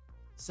Ryan,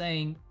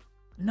 saying,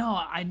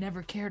 "No, I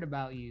never cared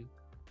about you.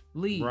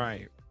 Leave."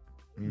 Right.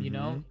 You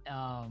know.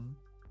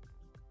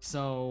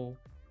 So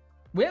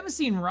we haven't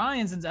seen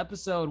Ryan since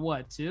episode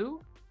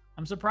 2?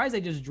 I'm surprised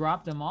they just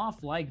dropped him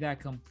off like that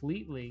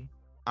completely.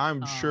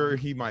 I'm sure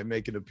he might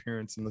make an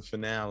appearance in the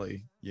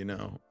finale, you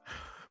know.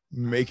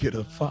 Make it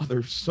a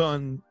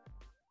father-son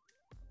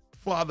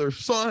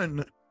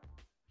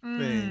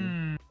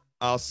thing.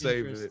 I'll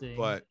save it,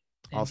 but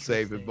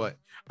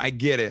I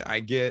get it.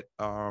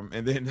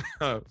 And then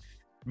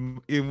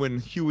when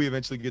Huey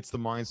eventually gets the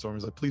Mind Storm,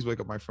 he's like, please wake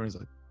up my friend. He's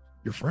like,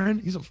 your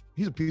friend? He's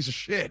a piece of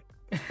shit.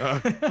 Why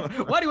do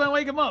you want to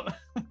wake him up?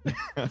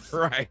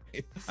 Right.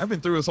 I've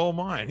been through his whole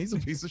mind. He's a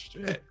piece of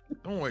shit.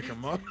 Don't wake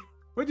him up.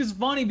 Which is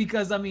funny,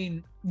 because I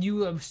mean,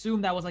 you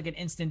assume that was like an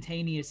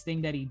instantaneous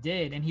thing that he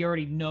did, and he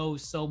already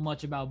knows so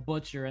much about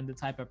Butcher and the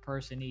type of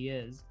person he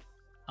is.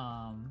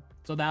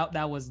 So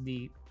that was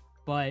neat.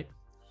 But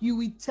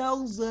Huey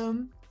tells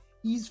him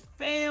he's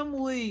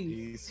family.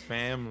 He's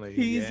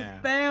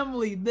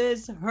family.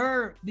 This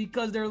hurt,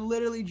 because they're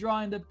literally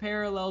drawing the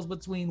parallels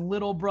between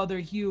little brother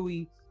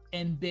Huey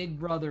and big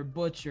brother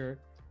Butcher.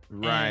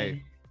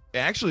 Right.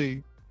 And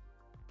actually,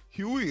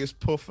 Huey is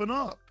puffing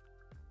up.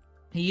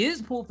 He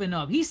is poofing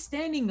up. He's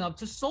standing up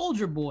to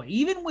Soldier Boy.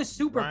 Even with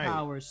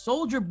superpowers,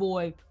 Soldier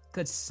Boy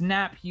could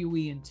snap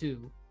Huey in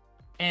two.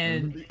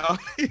 And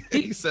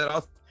he said,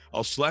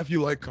 I'll slap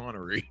you like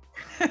Connery.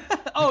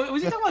 oh,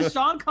 was he talking about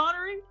Sean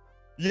Connery?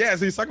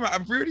 Yes, he's talking about,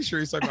 I'm pretty sure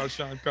he's talking about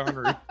Sean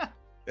Connery.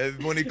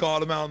 And when he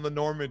called him out on the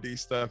Normandy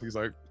stuff, he's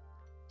like,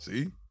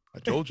 see, I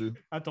told you.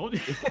 I told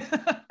you.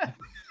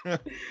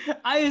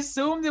 I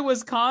assumed it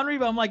was Connery,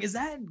 but I'm like, is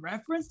that in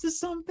reference to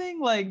something?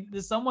 Like,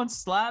 did someone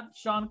slap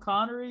Sean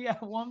Connery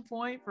at one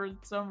point for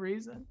some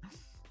reason?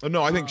 Oh,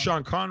 no, I think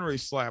Sean Connery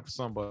slapped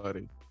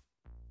somebody.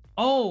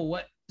 Oh,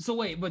 what? So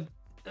wait, but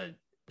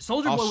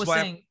Soldier Boy was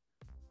saying,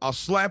 I'll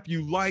slap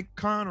you like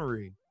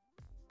Connery.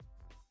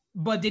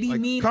 But did he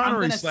like mean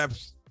Connery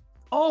slaps?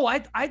 Oh,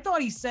 I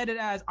thought he said it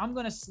as I'm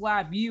gonna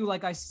slap you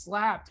like I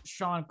slapped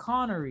Sean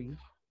Connery.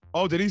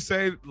 Oh, did he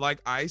say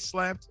like I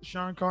slapped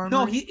Sean Connery?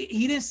 No,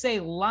 he didn't say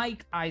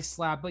like I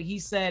slapped, but he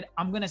said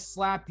I'm gonna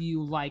slap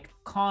you like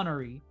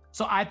Connery.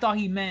 So I thought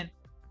he meant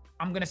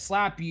I'm gonna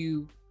slap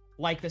you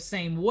like the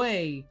same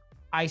way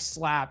I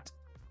slapped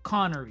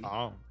Connery.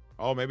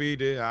 Oh, maybe he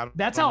did.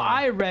 That's how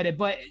I read it.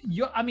 But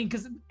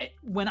because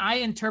when I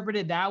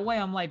interpreted that way,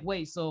 I'm like,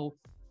 wait, so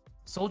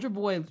Soldier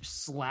Boy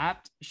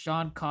slapped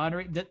Sean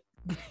Connery? That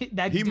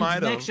he dude's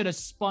neck should have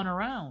spun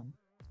around.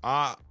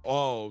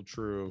 Oh,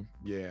 true.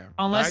 Yeah.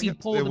 Unless he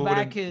pulled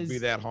back his. Be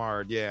that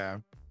hard, yeah.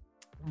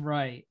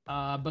 Right.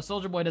 But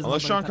Soldier Boy doesn't.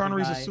 Unless Sean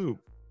Connery's a soup.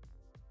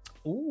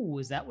 Ooh,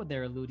 is that what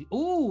they're alluding?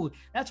 Ooh,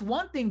 that's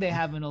one thing they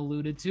haven't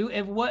alluded to.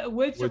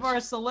 Which of our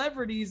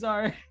celebrities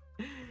are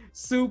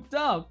souped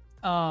up?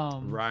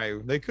 Right.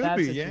 They could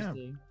be, yeah.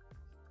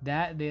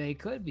 That they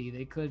could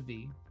be.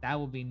 That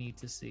would be neat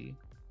to see.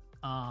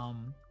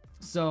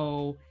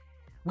 So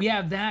we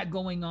have that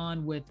going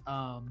on with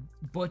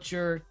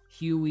Butcher,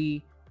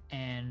 Huey,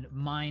 and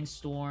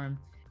Mindstorm.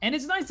 And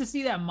it's nice to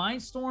see that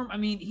Mindstorm, I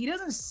mean, he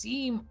doesn't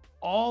seem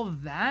all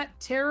that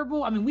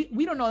terrible. I mean,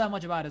 we don't know that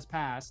much about his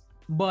past,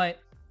 but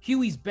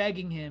Huey's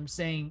begging him,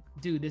 saying,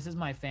 dude, this is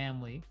my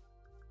family.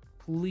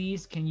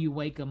 Please, can you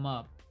wake him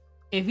up?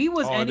 If he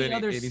was any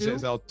other suit, he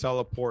says, I'll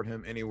teleport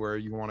him anywhere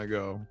you want to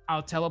go.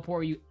 I'll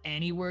teleport you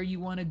anywhere you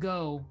want to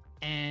go.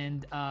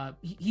 And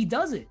he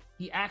does it.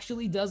 He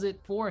actually does it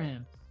for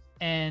him.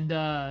 And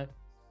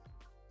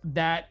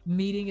that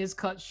meeting is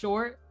cut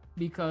short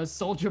because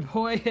Soldier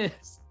Boy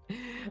is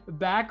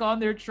back on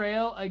their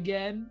trail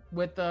again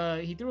with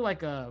he threw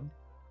like a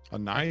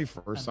knife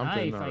or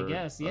something. I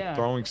guess, yeah. A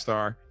throwing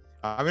star.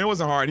 I mean, it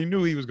wasn't hard. He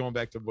knew he was going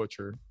back to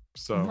Butcher.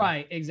 So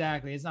right,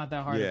 exactly. It's not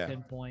that hard to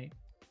pinpoint.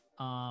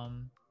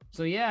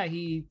 So yeah,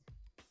 he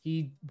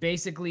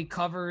basically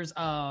covers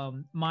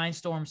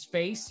Mindstorm's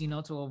face,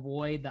 to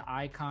avoid the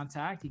eye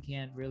contact. He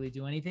can't really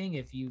do anything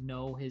if you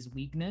know his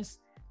weakness.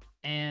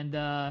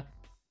 And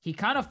he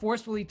kind of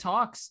forcefully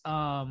talks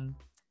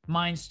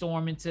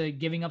Mindstorm into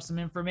giving up some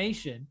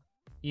information.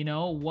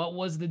 What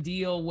was the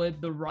deal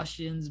with the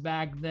Russians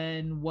back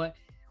then?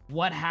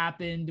 What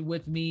happened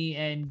with me?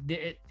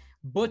 And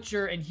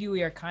Butcher and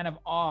Huey are kind of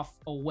off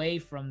away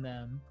from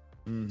them.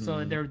 Mm-hmm.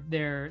 So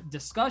their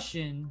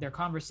discussion, their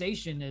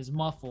conversation is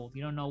muffled.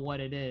 You don't know what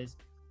it is.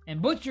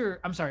 And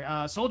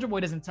Soldier Boy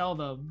doesn't tell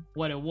them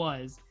what it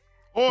was.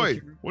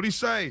 Oi, what'd he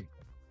say?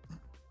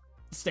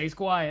 Stays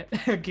quiet,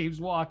 keeps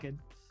walking.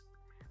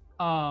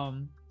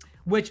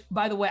 Which,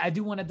 by the way, I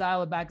do want to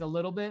dial it back a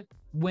little bit.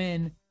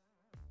 When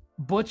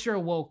Butcher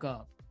woke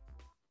up,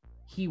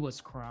 he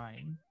was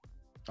crying.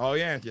 Oh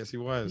yeah, yes he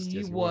was.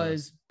 He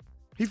was.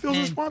 He feels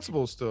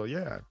responsible still,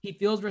 yeah. He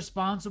feels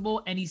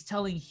responsible, and he's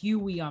telling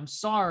Huey, I'm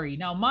sorry.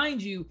 Now,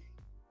 mind you,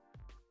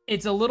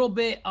 it's a little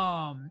bit,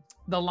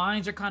 the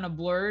lines are kind of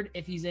blurred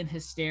if he's in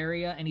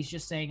hysteria, and he's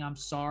just saying, I'm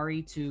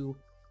sorry to,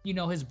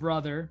 his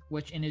brother,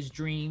 which in his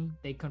dream,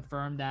 they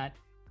confirmed that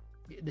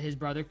his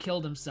brother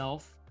killed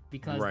himself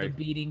because the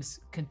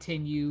beatings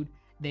continued.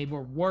 They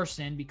were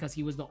worsened because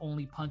he was the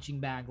only punching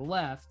bag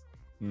left.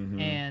 Mm-hmm.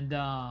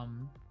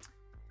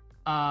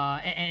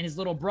 And his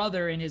little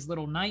brother in his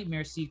little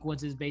nightmare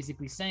sequence is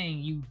basically saying,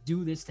 you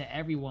do this to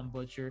everyone,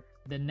 Butcher.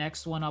 The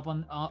next one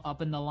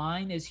up in the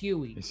line is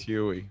Huey. It's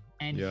Huey.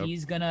 And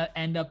he's gonna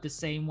end up the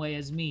same way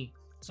as me.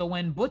 So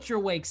when Butcher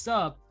wakes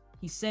up,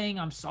 he's saying,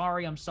 I'm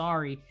sorry.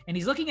 And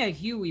he's looking at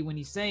Huey when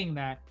he's saying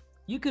that.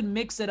 You could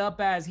mix it up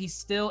as he's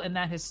still in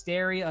that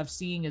hysteria of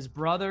seeing his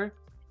brother,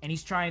 and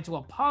he's trying to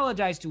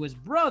apologize to his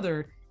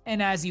brother.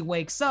 And as he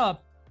wakes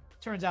up,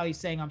 turns out he's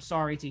saying, I'm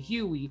sorry to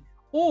Huey.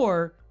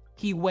 Or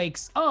he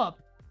wakes up,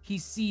 he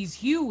sees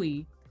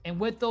Huey, and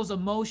with those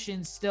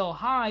emotions still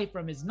high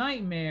from his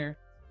nightmare,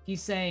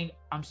 he's saying,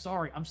 I'm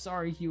sorry,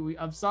 Huey,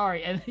 I'm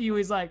sorry. And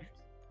Huey's like,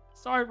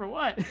 sorry for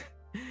what?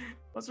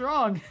 What's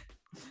wrong?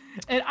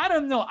 And I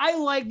don't know. I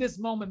like this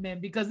moment, man,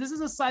 because this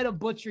is a side of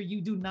Butcher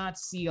you do not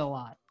see a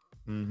lot.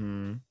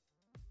 Mm-hmm.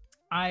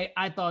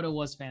 I thought it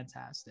was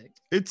fantastic.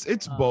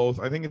 It's both.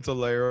 I think it's a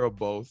layer of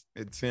both.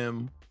 It's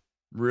him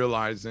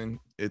realizing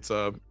it's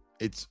a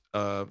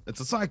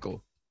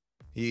cycle.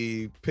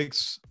 He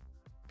picks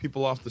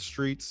people off the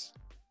streets,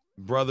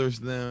 brothers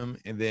them,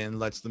 and then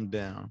lets them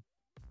down.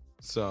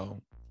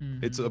 So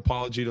it's an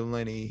apology to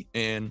Lenny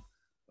and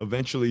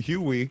eventually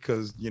Huey,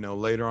 because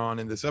later on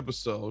in this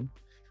episode,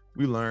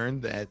 we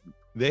learned that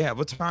they have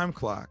a time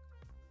clock.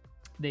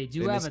 They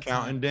do and have it's a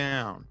counting time.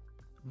 down.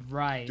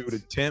 Right. Due to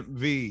Temp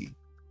V.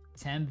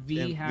 Temp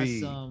V has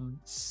V. some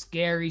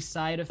scary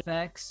side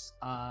effects,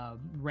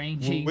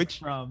 ranging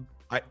from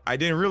I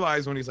didn't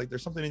realize when he's like,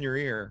 "There's something in your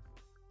ear."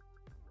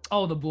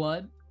 the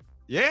blood.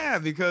 Yeah,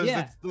 because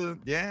Yeah. it's the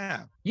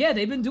Yeah,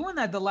 they've been doing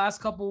that the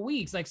last couple of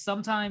weeks. Like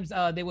sometimes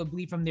they would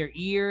bleed from their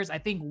ears. I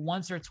think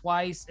once or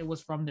twice it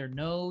was from their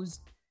nose.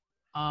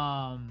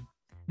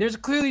 There's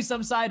clearly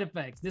some side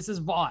effects. This is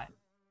bought.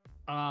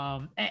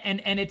 And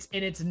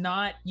it's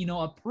not,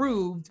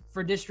 approved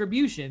for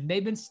distribution.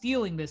 They've been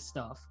stealing this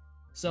stuff.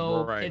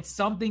 So Right. it's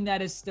something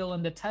that is still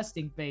in the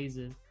testing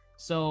phases.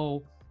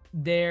 So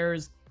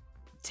there's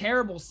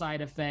terrible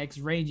side effects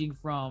ranging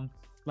from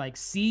like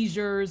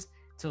seizures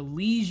to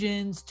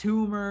lesions,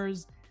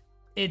 tumors.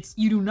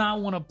 You do not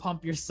want to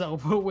pump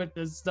yourself with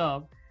this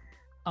stuff,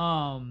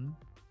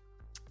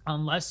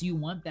 unless you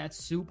want that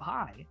soup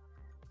high.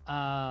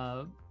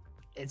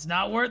 It's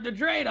not worth the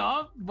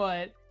trade-off,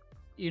 but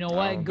you know what?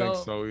 I don't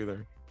think so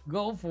either.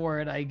 Go for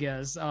it, I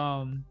guess.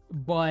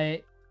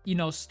 But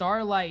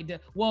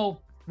Starlight.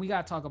 Well, we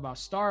gotta talk about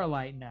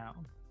Starlight now,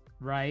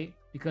 right?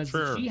 Because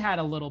Sure. she had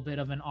a little bit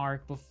of an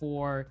arc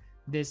before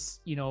this,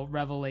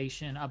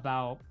 revelation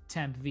about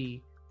Temp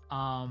V.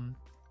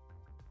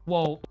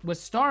 Well, with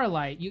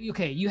Starlight,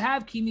 you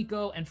have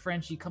Kimiko and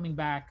Frenchie coming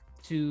back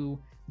to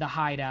the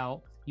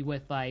hideout. You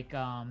with like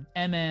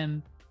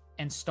MM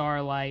and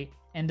Starlight,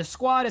 and the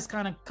squad is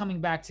kind of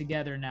coming back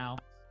together now.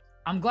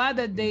 I'm glad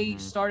that they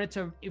started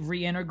to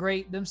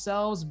reintegrate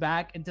themselves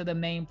back into the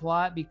main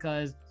plot,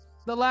 because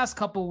the last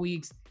couple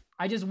weeks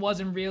I just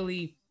wasn't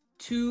really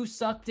too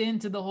sucked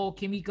into the whole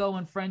Kimiko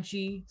and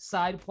Frenchie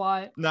side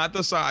plot. Not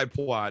the side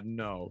plot,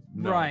 no.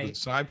 Right. The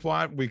side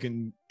plot we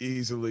can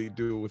easily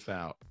do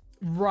without.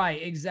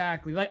 Right,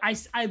 exactly. Like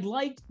I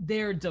liked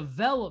their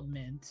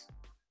development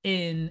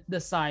in the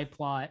side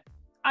plot.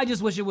 I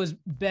just wish it was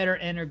better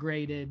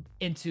integrated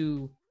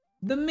into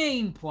the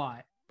main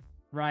plot.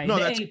 Right. No,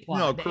 the that's A-plot,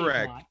 no the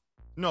correct. A-plot.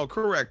 No,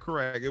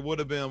 correct. It would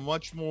have been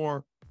much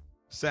more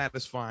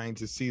satisfying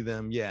to see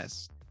them,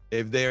 yes,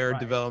 if their Right.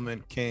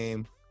 development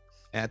came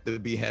at the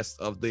behest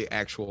of the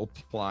actual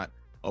plot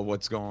of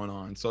what's going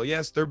on. So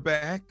yes, they're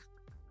back.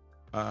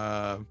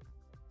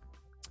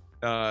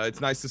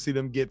 It's nice to see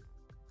them get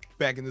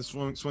back in the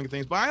swing of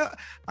things. But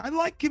I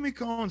like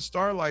Kimiko and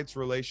Starlight's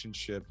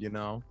relationship,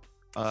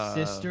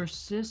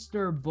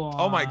 Sister bond.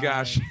 Oh my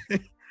gosh.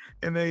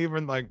 And they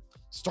even like,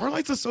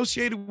 Starlight's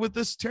associated with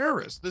this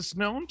terrorist, this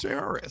known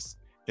terrorist.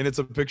 And it's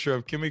a picture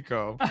of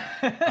Kimiko.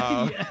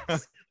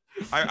 Yes.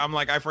 I'm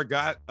like, I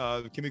forgot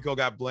Kimiko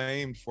got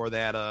blamed for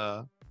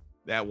that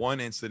one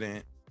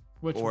incident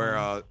Which where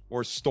one?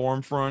 where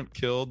Stormfront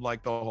killed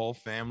like the whole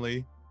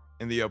family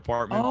in the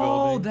apartment Oh,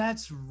 building.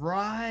 that's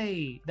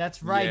right.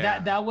 That's right. Yeah.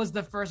 That was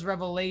the first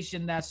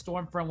revelation that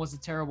Stormfront was a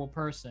terrible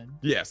person.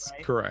 Yes,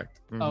 right?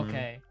 correct. Mhm.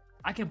 Okay.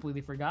 I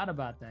completely forgot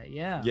about that.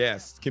 Yeah.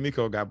 Yes,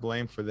 Kimiko got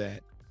blamed for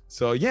that.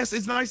 So yes,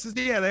 it's nice to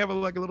see. Yeah, they have a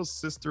little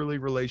sisterly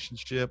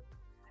relationship,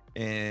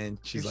 and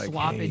she's You're like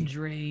swapping hey.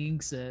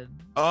 drinks and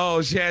Oh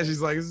yeah,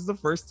 she's like, this is the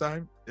first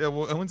time. Yeah,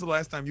 well, when's the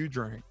last time you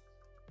drank?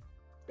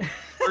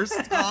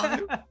 First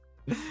time.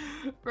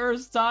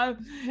 First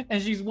time,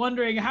 and she's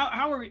wondering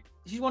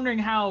she's wondering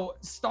how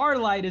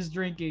Starlight is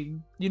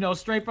drinking,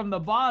 straight from the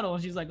bottle,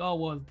 and she's like, oh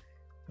well,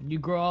 when you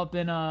grow up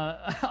in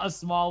a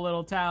small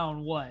little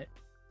town, what?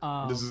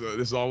 This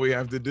is all we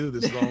have to do.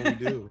 This is all we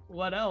do.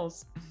 What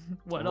else?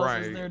 What else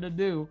is Right. there to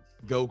do?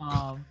 Go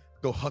Um,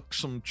 go huck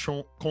some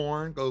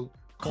corn. Go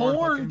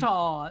corn hucking.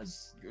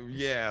 toss.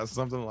 Yeah,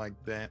 something like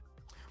that.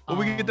 Well,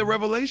 we get the Um,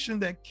 revelation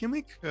that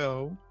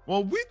Kimiko.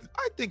 Well,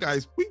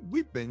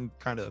 we've been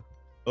kind of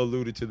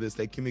alluded to this,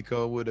 that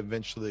Kimiko would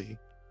eventually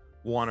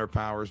want her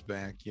powers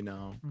back.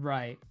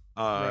 Right.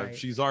 Right.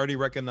 She's already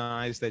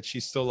recognized that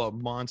she's still a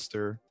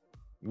monster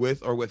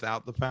with or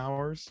without the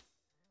powers,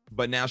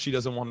 but now she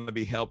doesn't want to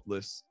be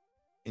helpless,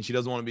 and she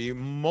doesn't want to be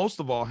most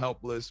of all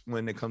helpless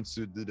when it comes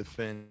to the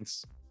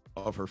defense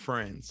of her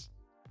friends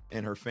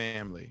and her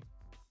family,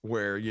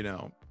 where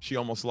she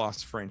almost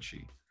lost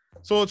Frenchie.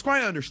 So it's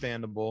quite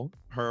understandable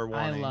her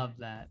wanting. I love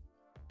that.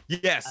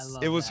 Yes, I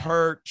love it was that.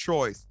 her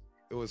choice.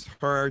 It was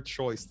her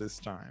choice this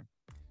time.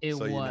 It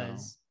So,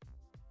 was.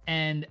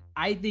 And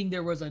I think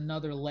there was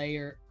another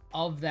layer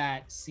of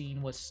that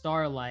scene with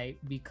Starlight,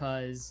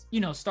 because,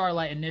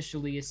 Starlight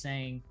initially is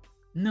saying,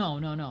 no,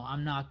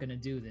 I'm not going to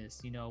do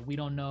this. We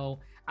don't know.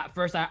 At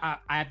first, I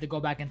have to go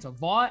back into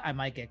Vought. I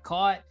might get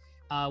caught.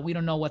 We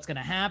don't know what's going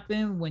to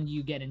happen when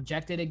you get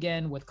injected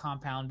again with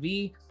Compound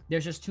V.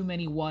 There's just too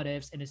many what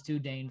ifs, and it's too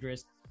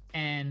dangerous.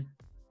 And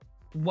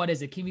what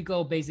is it?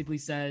 Kimiko basically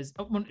says,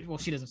 well,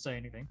 she doesn't say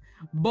anything,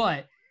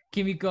 but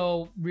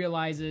Kimiko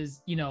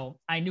realizes,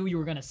 I knew you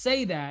were going to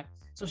say that.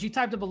 So she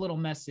typed up a little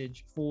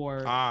message for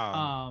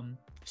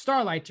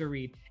Starlight to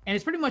read. And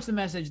it's pretty much the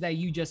message that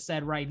you just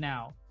said right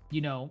now.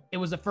 It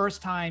was the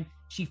first time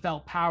she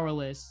felt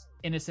powerless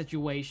in a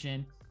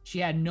situation. She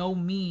had no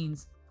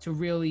means to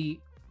really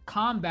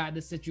combat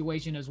the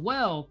situation as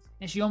well.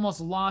 And she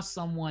almost lost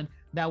someone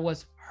that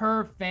was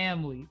her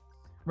family.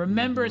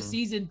 Remember,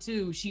 season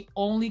 2, she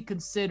only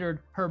considered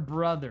her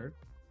brother,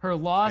 her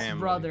lost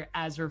brother,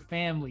 as her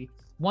family.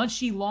 Once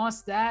she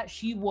lost that,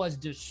 she was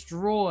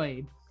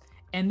destroyed.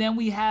 And then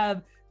we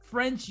have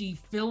Frenchie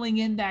filling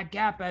in that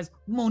gap as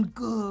mon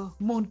cœur.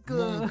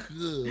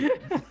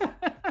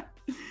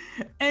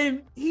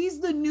 And he's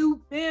the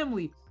new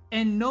family.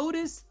 And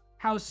notice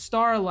how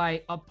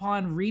Starlight,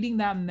 upon reading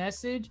that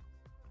message,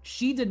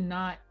 she did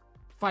not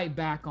fight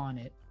back on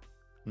it.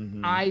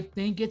 I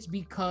think it's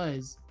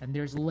because, and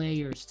there's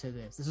layers to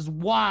this. This is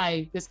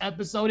why this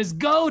episode is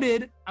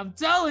goated. I'm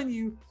telling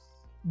you,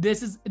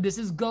 this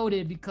is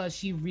goated because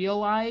she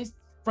realized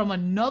from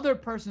another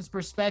person's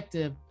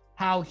perspective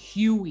how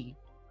Huey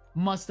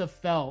must have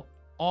felt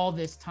all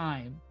this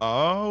time.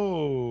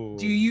 Oh.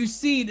 Do you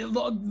see?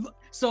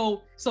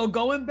 So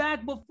going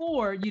back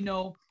before, you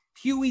know,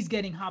 Huey's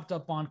getting hopped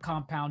up on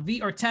Compound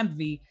V or Temp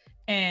V,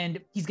 and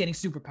he's getting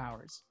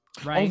superpowers.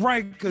 Right. Oh,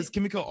 right. Because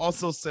Kimiko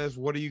also says,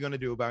 what are you going to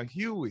do about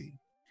Huey?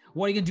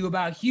 What are you going to do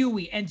about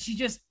Huey? And she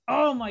just,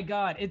 oh my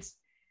God,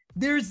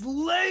 there's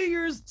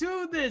layers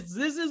to this.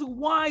 This is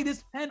why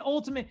this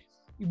penultimate,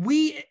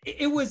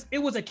 it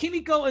was a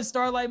Kimiko and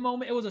Starlight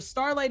moment. It was a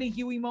Starlight and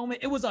Huey moment.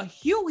 It was a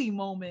Huey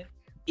moment.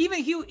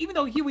 Even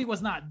though Huey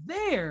was not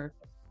there,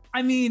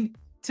 I mean,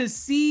 to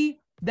see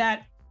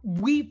that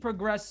we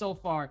progressed so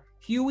far.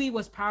 Huey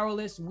was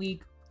powerless,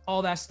 weak,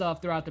 all that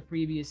stuff throughout the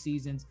previous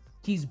seasons.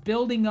 He's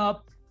building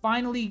up,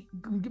 finally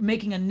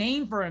making a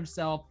name for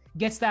himself,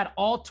 gets that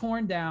all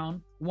torn down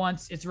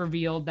once it's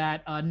revealed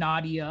that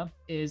Nadia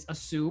is a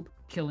soup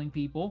killing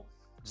people.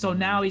 So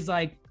now he's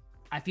like,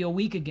 I feel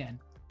weak again.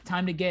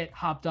 Time to get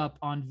hopped up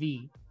on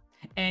V.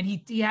 And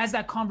he has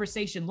that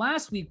conversation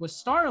last week with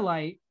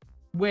Starlight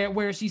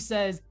where she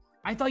says,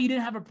 I thought you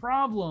didn't have a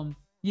problem,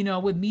 you know,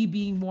 with me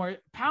being more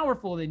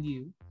powerful than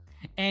you.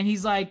 And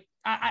he's like,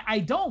 I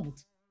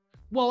don't.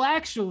 Well,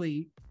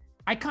 actually,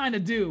 I kind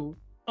of do.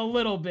 A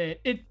little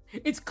bit.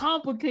 It's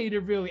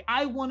complicated, really.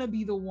 I want to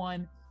be the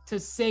one to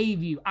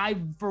save you. I,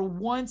 for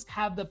once,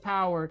 have the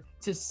power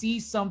to see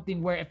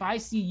something where if I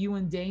see you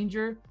in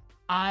danger,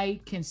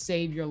 I can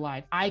save your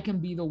life. I can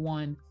be the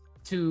one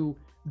to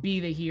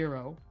be the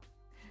hero.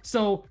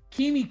 So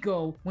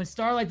Kimiko, when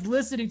Starlight's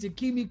listening to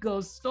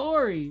Kimiko's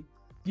story,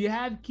 you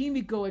have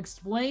Kimiko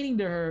explaining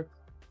to her,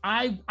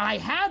 I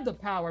had the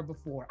power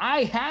before.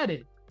 I had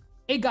it.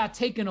 It got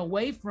taken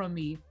away from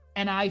me,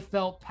 and I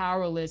felt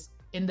powerless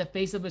in the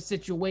face of a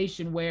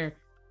situation where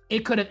it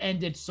could have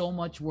ended so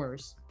much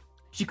worse.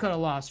 She could have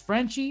lost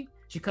Frenchie.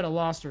 She could have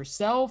lost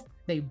herself.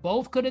 They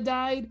both could have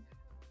died.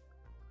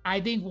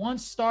 I think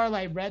once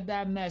Starlight read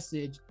that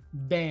message,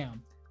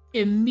 bam,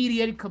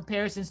 immediate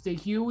comparisons to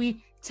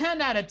Huey.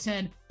 10 out of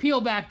 10. Peel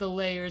back the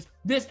layers.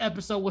 This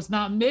episode was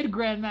not mid,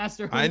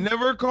 Grandmaster. I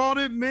never called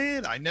it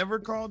mid.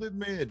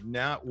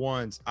 Not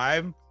once.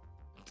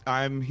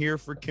 I'm here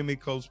for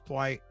Kimiko's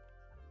plight.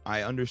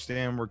 I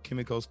understand where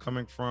Kimiko's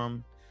coming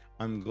from.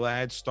 I'm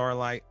glad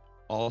Starlight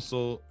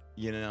also,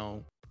 you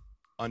know,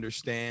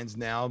 understands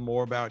now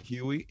more about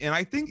Huey. And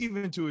I think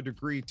even to a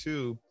degree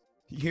too,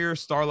 here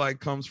Starlight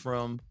comes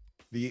from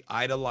the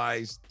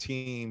idolized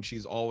team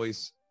she's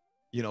always,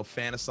 you know,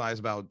 fantasized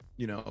about,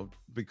 you know,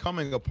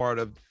 becoming a part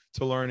of,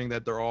 to learning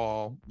that they're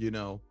all, you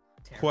know,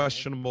 terrible,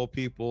 questionable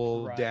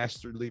people, right,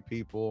 dastardly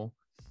people.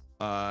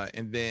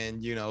 And then,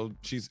 you know,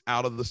 she's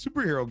out of the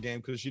superhero game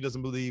because she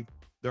doesn't believe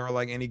there are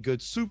like any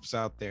good soups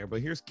out there.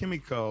 But here's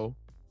Kimiko,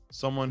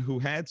 someone who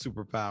had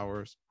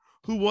superpowers,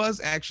 who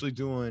was actually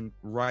doing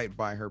right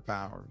by her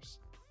powers,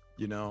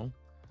 you know?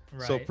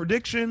 Right. So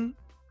prediction,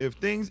 if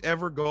things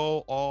ever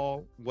go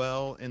all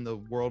well in the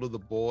world of the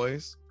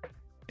boys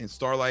and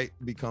Starlight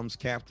becomes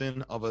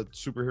captain of a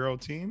superhero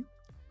team,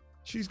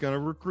 she's going to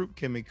recruit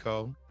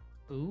Kimiko.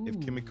 Ooh. If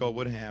Kimiko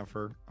would have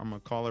her. I'm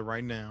going to call it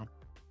right now.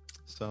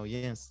 So,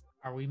 yes.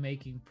 Are we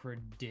making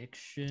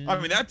predictions? I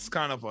mean, that's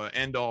kind of an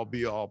end-all,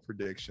 be-all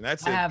prediction.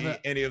 That's if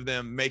any of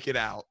them make it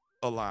out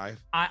alive.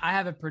 I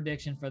have a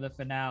prediction for the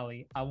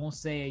finale. I won't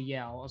say it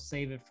yet. I'll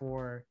save it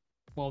for,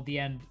 well, the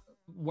end.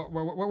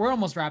 We're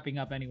almost wrapping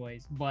up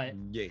anyways, but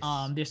yes.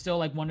 There's still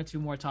like one or two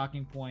more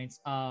talking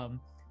points.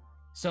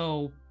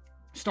 So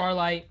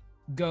Starlight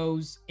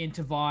goes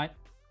into Vought,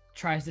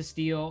 tries to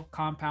steal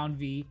Compound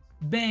V.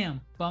 Bam,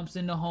 bumps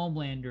into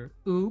Homelander.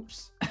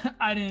 Oops,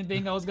 I didn't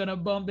think I was gonna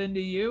bump into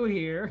you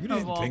here. You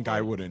didn't think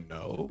I wouldn't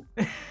know?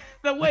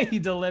 The way he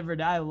delivered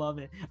it, I love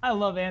it. I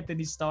love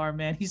Anthony Starr,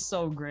 man. He's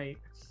so great.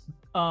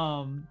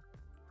 So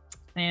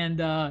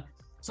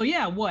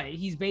yeah, what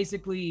he's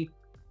basically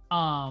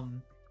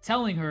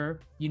telling her,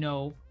 you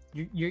know,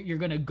 you're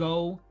gonna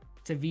go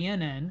to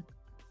VNN.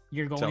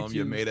 You're going tell them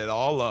you made it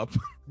all up.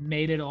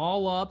 Made it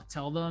all up.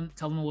 Tell them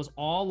it was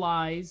all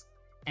lies.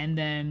 And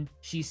then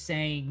she's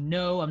saying,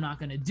 no, I'm not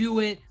going to do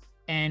it.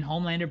 And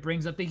Homelander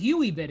brings up the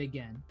Huey bit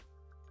again.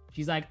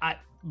 She's like, I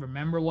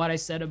remember what I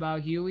said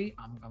about Huey.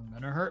 I'm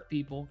going to hurt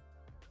people.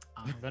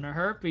 I'm going to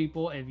hurt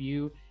people if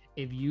you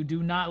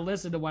do not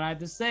listen to what I have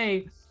to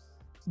say.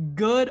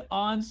 Good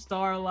on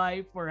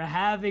Starlight for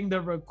having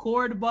the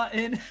record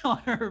button on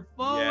her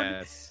phone.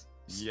 Yes.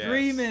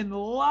 Streaming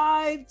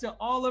live to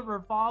all of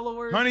her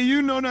followers. Honey,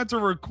 you know not to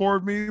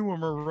record me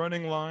when we're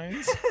running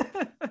lines.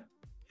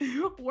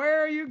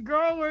 Where are you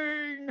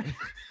going?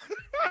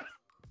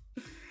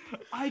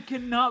 I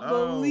cannot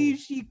believe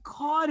she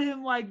caught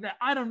him like that.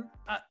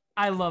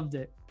 I loved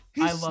it.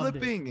 He's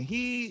slipping.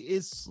 He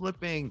is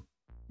slipping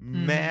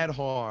mad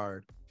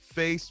hard.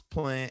 Face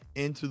plant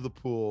into the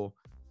pool.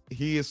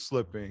 He is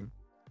slipping.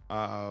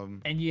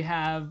 And you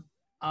have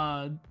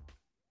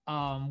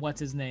what's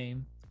his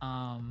name?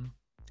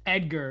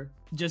 Edgar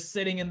just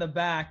sitting in the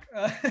back,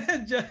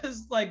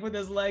 just like with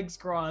his legs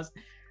crossed.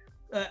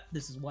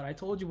 This is what I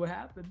told you would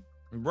happen.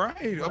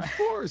 Right,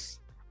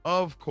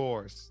 of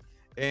course.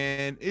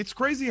 And it's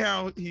crazy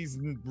how he's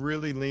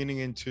really leaning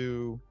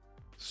into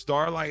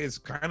Starlight is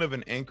kind of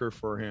an anchor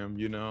for him,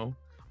 you know.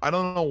 I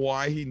don't know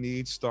why he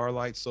needs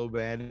Starlight so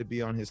bad to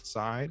be on his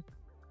side,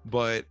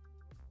 but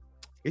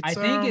I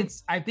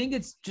think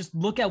it's just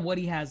look at what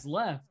he has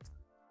left.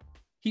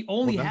 He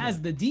only has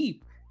the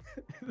deep.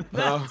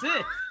 That's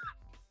it.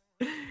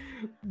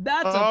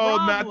 That's a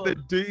problem. Not the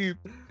deep.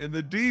 And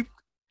the deep,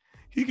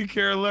 he could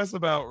care less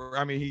about.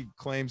 I mean, he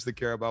claims to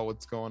care about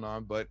what's going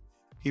on, but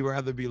he'd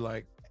rather be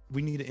like,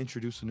 we need to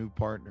introduce a new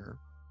partner.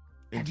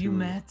 Have you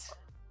met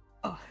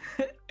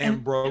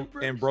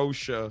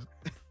Ambrosia?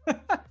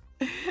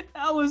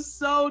 That was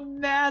so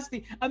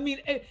nasty. I mean,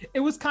 it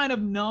was kind of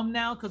numb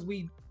now because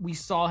we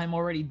saw him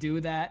already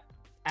do that.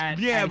 But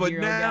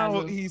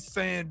now he's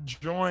saying,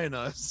 join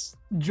us,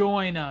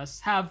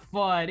 have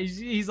fun.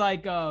 He's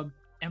like,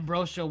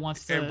 Ambrosia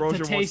wants to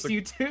taste you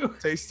too.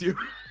 Taste you.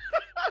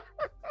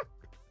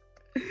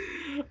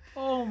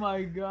 Oh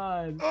my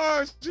god.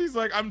 Oh, she's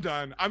like, I'm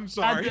done. I'm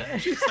sorry.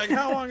 She's like,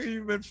 how long have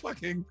you been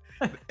fucking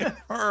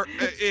her?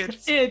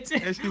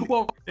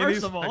 Well,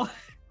 first of all,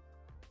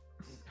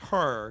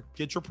 her.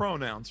 Get your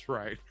pronouns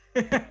right.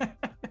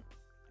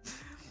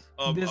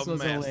 This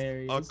was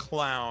hilarious. A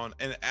clown,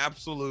 an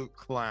absolute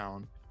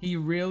clown. He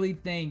really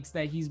thinks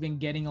that he's been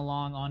getting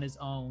along on his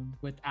own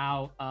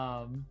without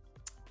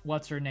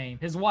what's her name?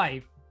 His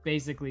wife,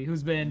 basically,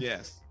 who's been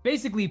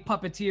basically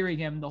puppeteering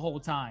him the whole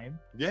time.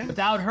 Yeah.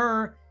 Without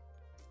her,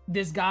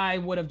 this guy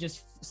would have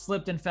just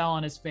slipped and fell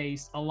on his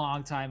face a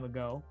long time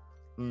ago.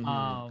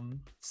 Mm-hmm.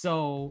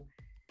 So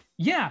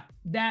yeah,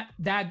 that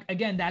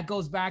again, that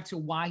goes back to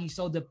why he's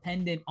so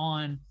dependent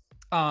on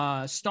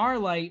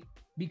Starlight,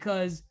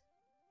 because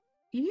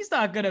he's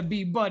not gonna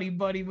be buddy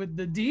with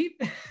the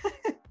deep.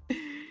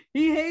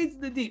 He hates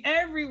the deep.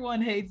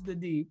 Everyone hates the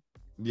deep.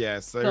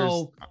 Yes, I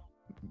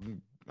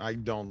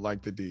don't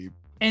like the deep.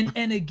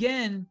 And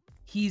again,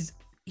 he's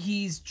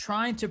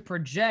trying to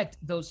project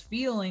those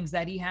feelings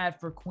that he had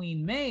for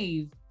Queen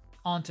Maeve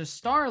onto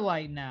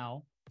Starlight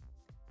now,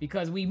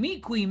 because we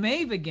meet Queen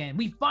Maeve again.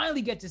 We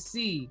finally get to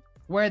see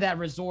where that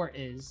resort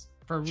is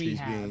for rehab.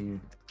 She's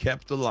being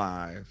kept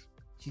alive.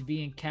 She's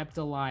being kept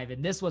alive,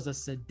 and this was a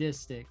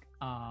sadistic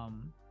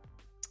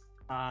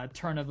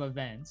turn of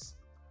events,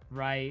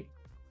 right?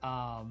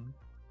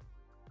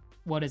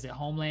 What is it?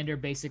 Homelander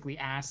basically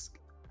asked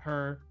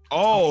her.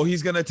 Oh,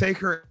 he's gonna take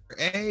her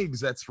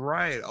eggs. That's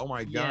right. Oh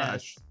my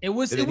gosh. It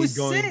was sick. It was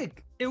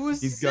sick.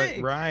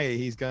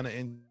 He's gonna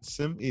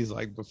he's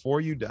like,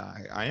 before you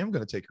die, I am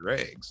gonna take your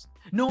eggs.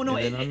 No.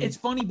 It's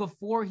funny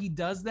before he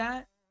does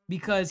that,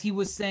 because he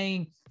was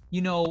saying,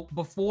 you know,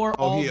 before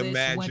all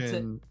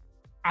this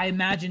I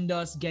imagined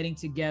us getting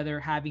together,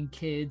 having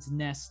kids,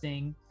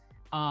 nesting.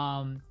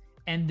 And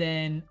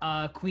then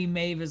Queen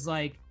Maeve is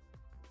like,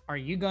 are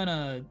you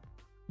gonna,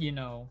 you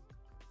know,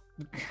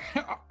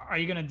 are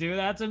you gonna do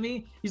that to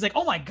me? He's like,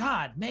 oh my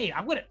God, Maeve,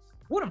 I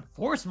wouldn't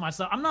force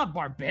myself. I'm not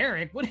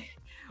barbaric. What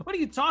are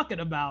you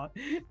talking about?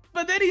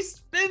 But then he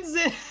spins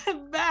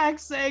it back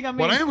saying, I mean,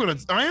 but I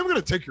am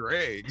gonna take your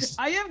eggs.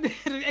 I am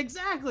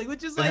exactly,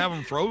 which is and have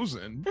them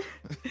frozen.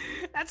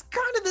 That's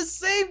kind of the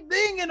same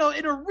thing in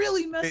a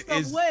really messed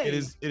up way.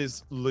 It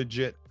is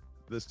legit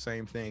the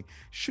same thing.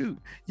 Shoot,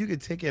 you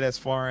could take it as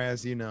far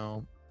as, you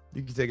know,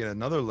 you could take it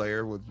another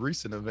layer with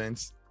recent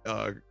events.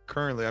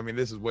 Currently, I mean,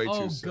 this is way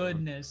too soon. Oh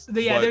goodness,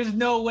 yeah. There's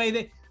no way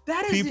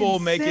that is people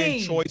insane.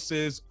 Making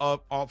choices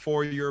up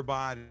for your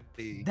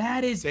body.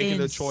 That is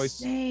taking insane. the choice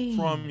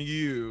from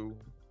you,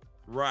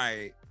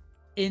 right?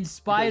 In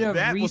spite of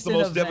that was the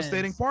most events.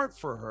 devastating part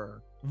for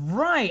her,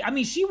 right? I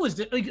mean, she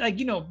was like,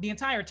 you know, the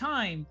entire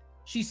time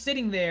she's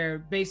sitting there,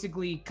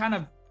 basically, kind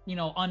of, you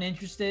know,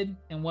 uninterested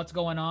in what's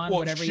going on.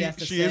 Whatever he has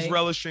to say. She is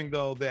relishing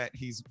though that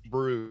he's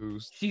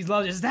bruised. She's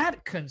loved. Is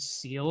that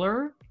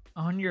concealer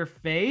on your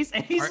face?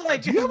 And he's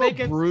like, do you have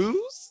a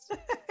bruise?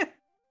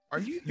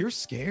 You're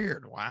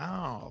scared?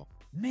 Wow.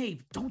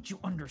 Maeve, don't you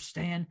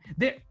understand?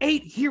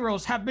 8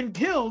 heroes have been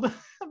killed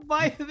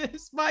by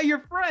your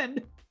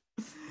friend.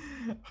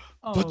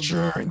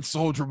 Butcher and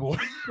Soldier Boy.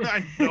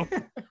 I know.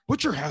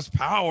 Butcher has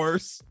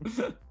powers.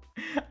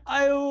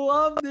 I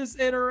love this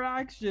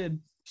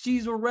interaction.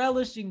 She's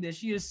relishing this.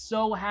 She is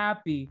so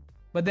happy.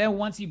 But then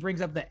once he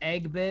brings up the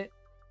egg bit,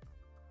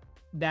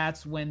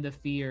 that's when the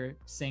fear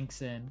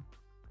sinks in.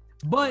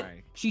 But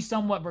she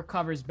somewhat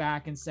recovers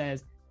back and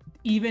says,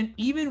 even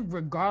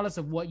regardless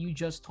of what you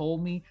just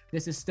told me,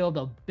 this is still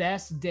the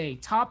best day,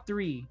 top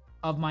 3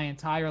 of my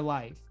entire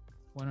life.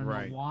 Want to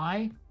know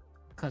why?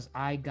 Because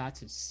I got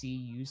to see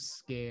you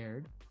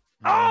scared.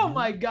 Oh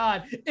my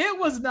God. It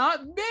was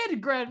not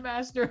mid,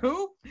 Grandmaster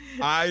Hoop.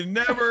 I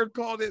never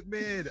called it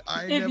mid.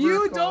 If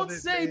you don't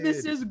say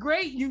this is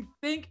great, you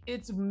think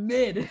it's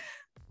mid.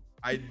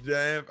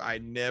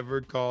 I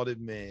never called it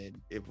mid.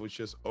 It was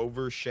just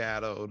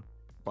overshadowed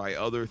by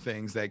other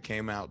things that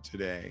came out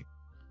today.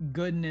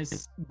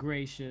 Goodness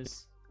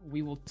gracious.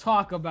 We will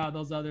talk about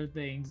those other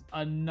things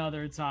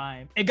another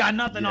time. It got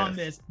nothing on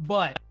this,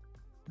 but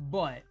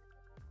one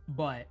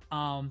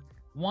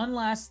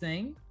last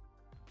thing.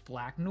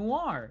 Black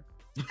Noir.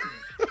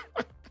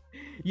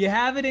 You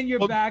have it in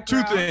your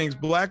background. 2 things,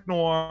 Black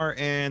Noir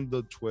and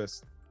the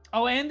twist.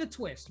 Oh, and the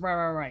twist.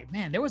 Right.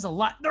 Man, there was a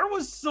lot. There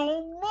was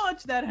so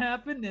much that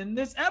happened in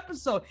this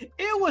episode.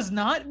 It was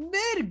not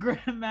mid,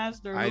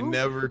 Grandmaster. I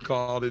never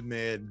called it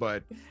mid,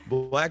 but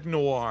Black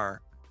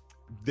Noir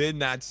did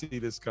not see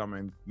this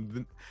coming.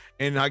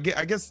 And I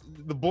guess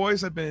the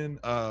boys have been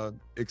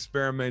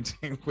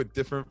experimenting with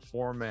different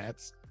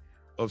formats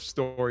of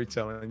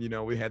storytelling. You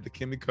know, we had the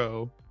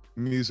Kimiko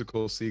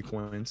musical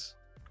sequence,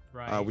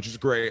 which is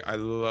great. I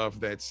love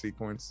that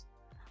sequence.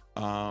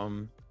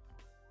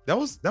 That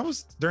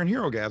was during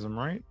Herogasm,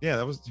 right? Yeah,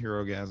 that was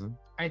Herogasm.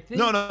 I think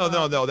no,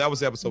 that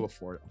was the episode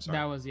before. I'm sorry.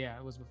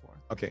 It was before.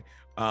 Okay.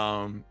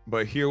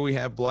 But here we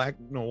have Black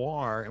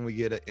Noir, and we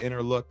get an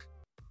inner look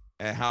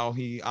at how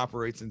he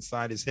operates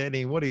inside his head.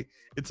 And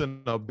it's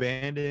an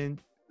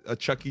abandoned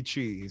Chuck E.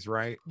 Cheese,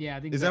 right? Yeah, I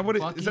think is that what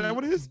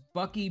it is?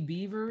 Bucky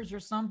Beavers or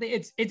something.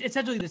 It's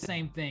essentially the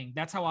same thing.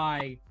 That's how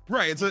I.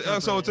 Right. It's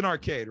an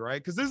arcade,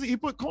 right? Because he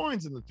put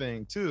coins in the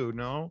thing too.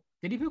 No.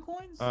 Did he put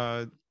coins?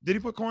 Did he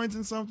put coins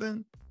in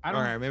something? All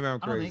right, maybe I'm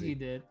crazy. I don't think he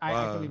did.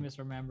 I could be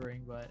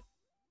misremembering, but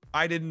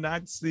I did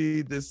not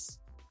see this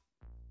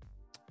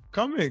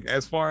coming.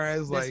 As far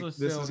as this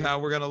is how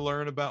we're gonna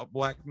learn about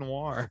Black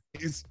Noir.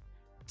 He's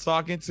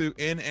talking to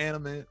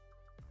inanimate,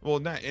 well,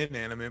 not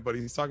inanimate, but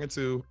he's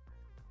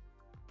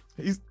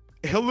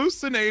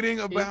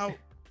hallucinating about.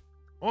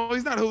 Well,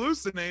 he's not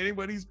hallucinating,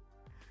 but he's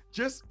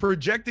just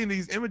projecting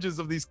these images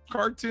of these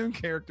cartoon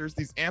characters,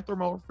 these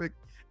anthropomorphic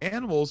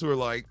animals who are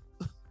like,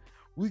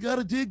 we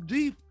gotta dig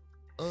deep.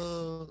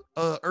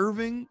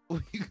 Irving,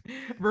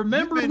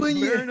 remember when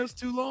you bearing us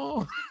too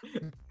long?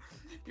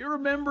 You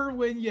remember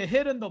when you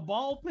hit in the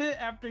ball pit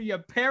after you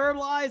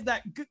paralyzed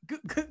that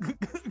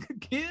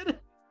kid?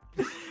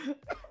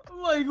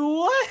 I'm like,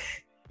 what?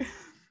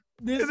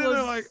 This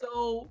was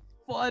so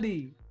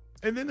funny.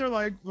 And then they're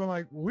like,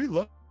 we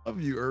love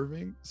you,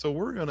 Irving, so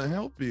we're gonna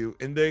help you.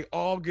 And they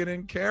all get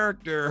in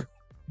character.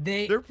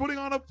 They're putting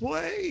on a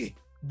play.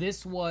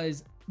 This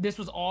was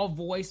all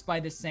voiced by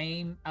the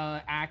same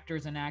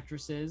actors and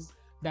actresses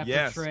that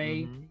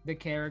portray the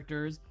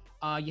characters.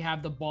 You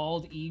have the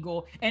bald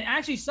eagle, and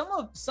actually some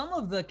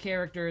of the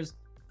characters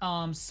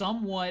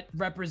somewhat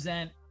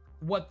represent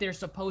what they're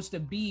supposed to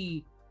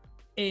be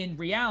in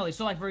reality.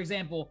 So, like, for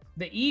example,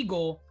 the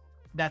eagle,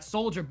 that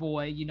Soldier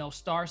Boy, you know,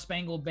 Star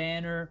Spangled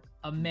Banner,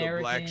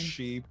 American.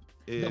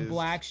 The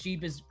Black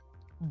Sheep is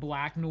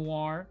Black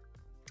Noir.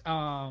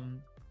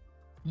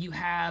 You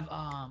have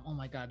oh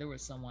my God, there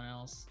was someone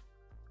else.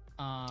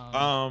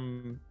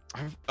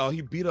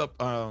 He beat up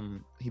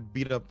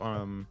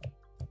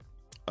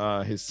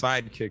his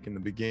sidekick in the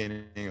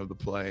beginning of the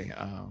play.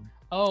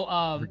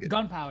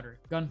 Gunpowder,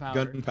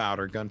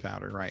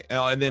 right.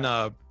 And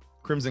then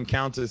Crimson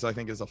Countess, I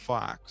think, is a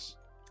fox.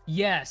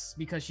 Yes,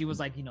 because she was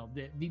like, you know,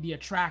 the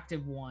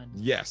attractive one.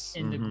 Yes,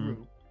 in the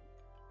group.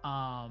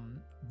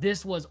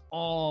 This was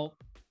all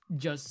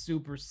just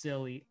super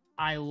silly.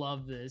 I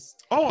love this.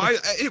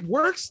 It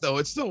works though.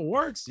 It still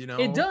works, you know.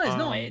 It does.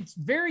 No, it's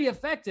very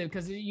effective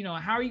because, you know,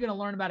 how are you going to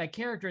learn about a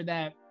character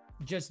that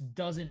just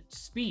doesn't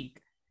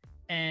speak?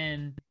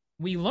 And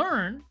we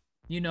learn,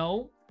 you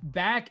know,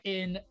 back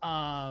in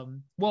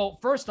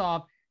first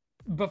off,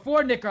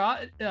 before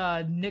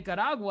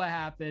Nicaragua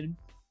happened,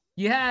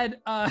 you had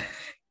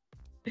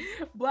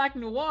Black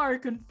Noir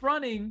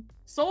confronting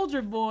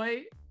Soldier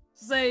Boy,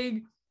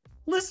 saying,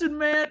 "Listen,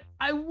 man,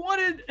 I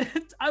wanted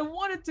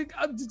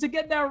to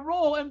get that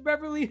role in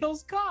Beverly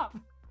Hills Cop.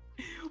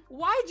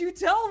 Why'd you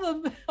tell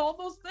them all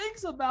those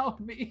things about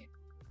me?"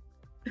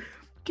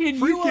 Can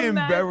you imagine?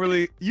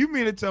 Beverly? You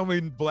mean to tell me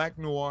Black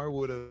Noir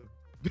would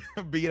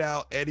have beat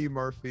out Eddie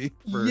Murphy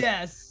for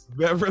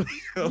Beverly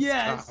Hills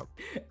Cop?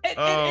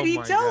 And he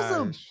tells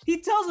him,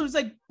 it's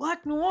like,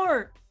 "Black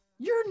Noir,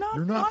 you're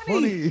not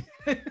funny."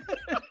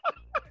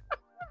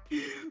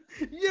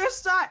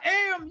 Yes, I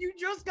am. You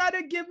just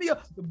gotta give me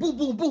a boom,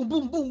 boom, boom,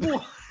 boom, boom,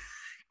 boom.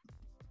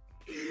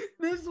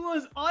 This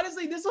was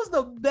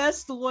the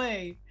best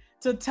way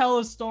to tell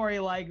a story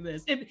like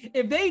this.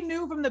 If they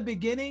knew from the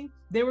beginning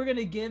they were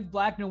gonna give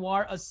Black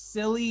Noir a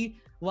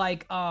silly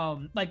like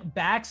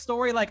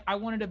backstory, like I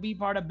wanted to be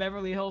part of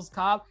Beverly Hills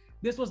Cop,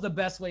 this was the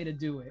best way to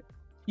do it.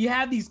 You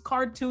have these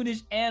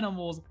cartoonish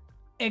animals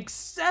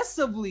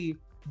excessively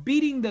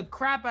beating the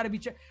crap out of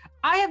each other.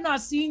 I have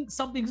not seen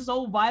something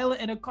so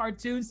violent in a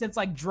cartoon since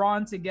like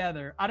Drawn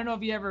Together. I don't know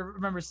if you ever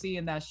remember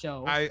seeing that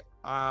show.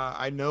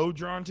 I know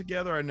Drawn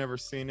Together. I've never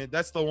seen it.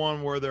 That's the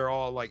one where they're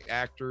all like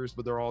actors,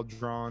 but they're all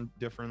drawn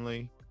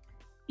differently.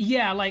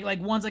 Yeah,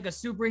 like one's like a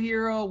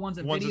superhero, one's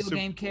a video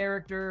game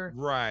character.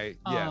 Right.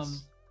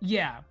 Yes.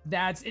 Yeah,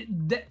 that's it.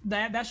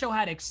 That show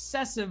had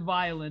excessive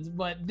violence,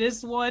 but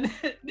this one,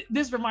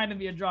 this reminded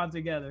me of Drawn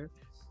Together.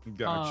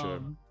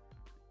 Gotcha.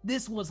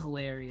 This was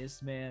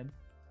hilarious, man.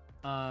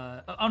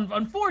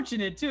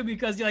 Unfortunate too,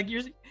 because like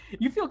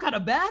you feel kind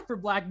of bad for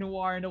Black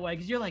Noir in a way,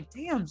 because you're like,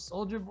 damn,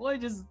 Soldier Boy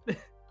just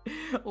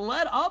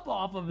let up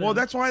off of him. Well,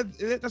 that's why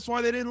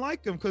they didn't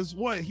like him, because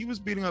he was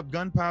beating up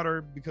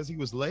Gunpowder because he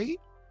was late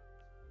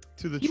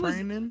to the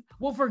training.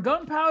 Well, for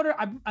Gunpowder,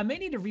 I may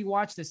need to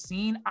rewatch the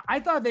scene. I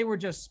thought they were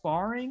just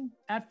sparring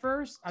at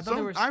first.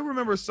 I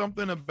remember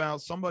something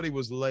about somebody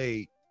was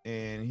late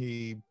and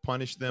he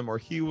punished them, or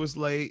he was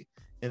late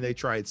and they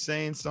tried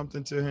saying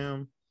something to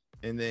him,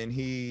 and then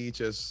he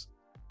just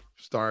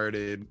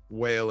started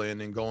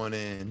wailing and going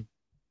in.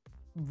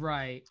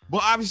 Right.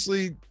 Well,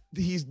 obviously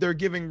they're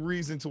giving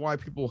reason to why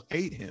people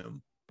hate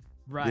him.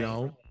 Right. You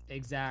know?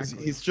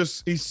 Exactly. He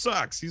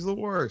sucks. He's the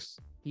worst.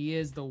 He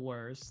is the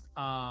worst.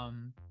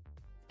 And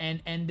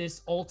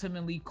this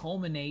ultimately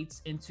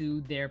culminates into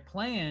their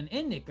plan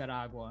in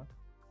Nicaragua,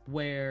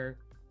 where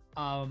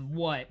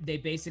they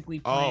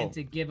basically plan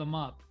to give him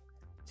up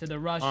to the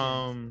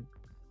Russians.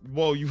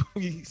 Well, you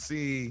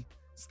see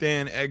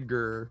Stan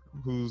Edgar,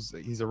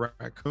 he's a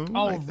raccoon.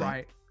 Oh,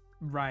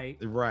 right.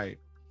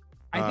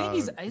 I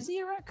think is he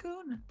a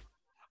raccoon?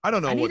 I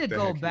don't know. I need to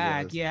go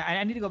back. Yeah,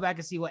 I need to go back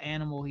and see what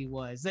animal he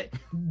was.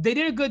 They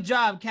did a good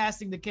job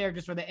casting the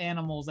characters for the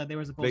animals that they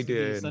were supposed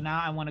to be. So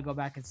now I want to go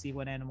back and see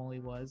what animal he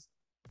was.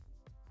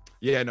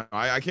 Yeah, no,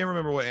 I can't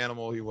remember what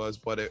animal he was,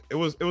 but it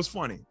was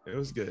funny. It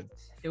was good.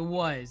 It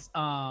was.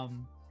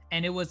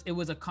 And it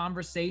was a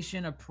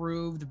conversation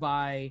approved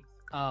by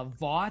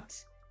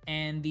Vought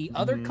and the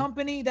other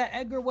company that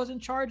Edgar was in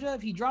charge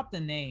of. He dropped the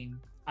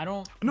name. I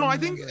don't. No, remember. I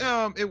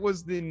think it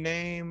was the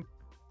name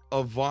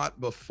of Vought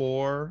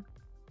before.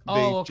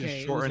 They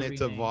just shortened it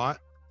to Vought.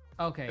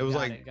 Okay, it was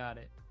got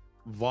it.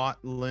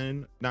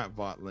 Vaughtlin, not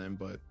Vaughtlin,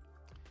 but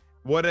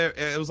whatever.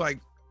 It was like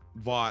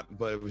Vought,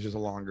 but it was just a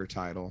longer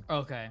title.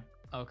 Okay.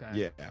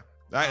 Yeah,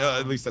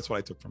 at least that's what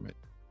I took from it.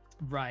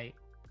 Right.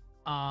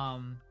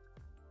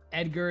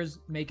 Edgar's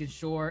making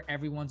sure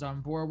everyone's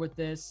on board with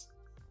this.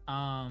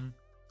 And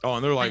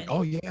they're like,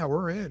 oh yeah,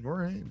 we're in.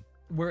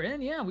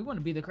 Yeah, we want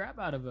to beat the crap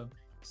out of him.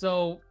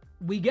 So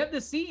we get the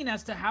scene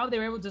as to how they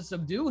were able to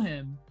subdue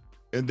him.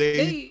 And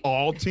they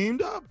all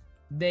teamed up.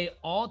 They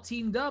all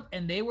teamed up,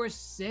 and they were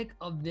sick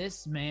of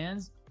this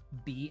man's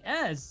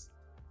BS.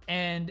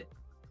 And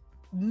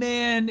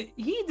man,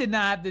 he did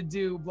not have to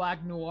do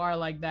Black Noir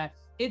like that.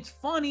 It's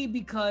funny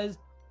because,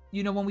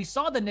 when we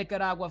saw the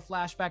Nicaragua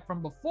flashback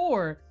from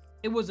before,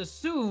 it was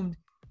assumed,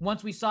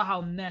 once we saw how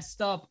messed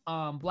up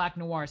Black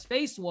Noir's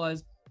face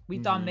was, we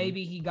thought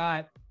maybe he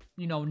got,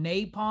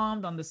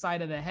 napalmed on the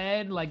side of the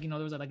head. Like, there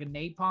was like a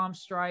napalm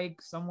strike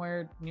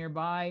somewhere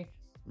nearby.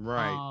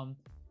 Right.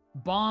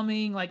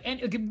 Bombing,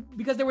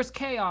 because there was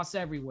chaos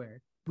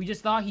everywhere. We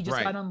just thought he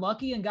just got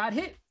unlucky and got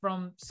hit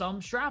from some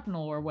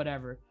shrapnel or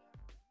whatever.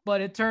 But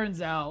it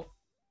turns out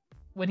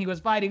when he was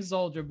fighting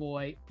Soldier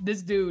Boy,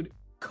 this dude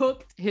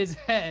cooked his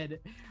head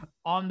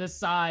on the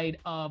side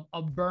of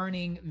a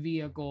burning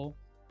vehicle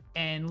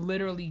and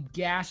literally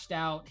gashed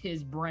out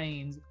his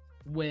brains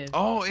with.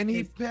 Oh, and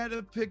he had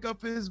to pick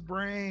up his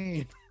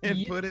brain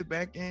and put it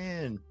back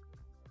in.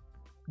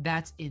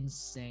 That's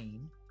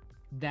insane.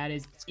 That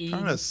is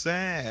kind of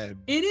sad.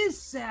 It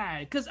is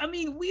sad because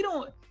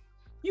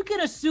you can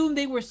assume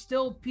they were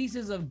still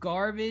pieces of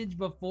garbage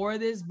before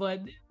this,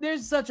 but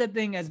there's such a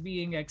thing as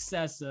being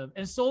excessive.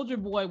 And Soldier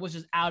Boy was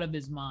just out of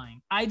his mind.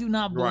 I do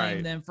not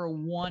blame them for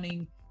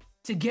wanting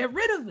to get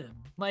rid of him.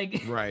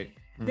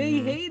 They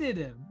hated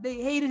him. They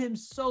hated him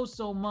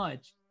so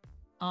much.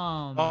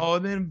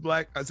 And then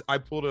I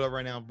pulled it up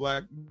right now.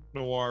 Black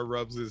Noir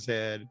rubs his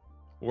head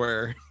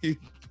where he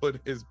put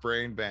his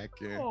brain back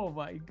in. Oh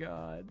my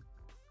God.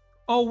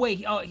 Oh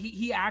wait,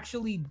 he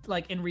actually,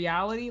 like, in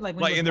reality, like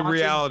in the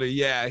reality,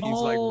 yeah, he's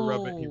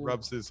he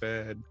rubs his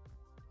head.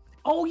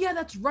 Oh yeah,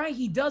 that's right,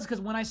 he does.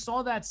 Because when I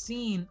saw that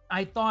scene,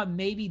 I thought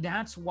maybe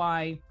that's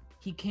why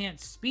he can't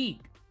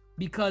speak,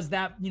 because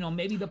that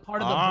maybe the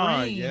part of the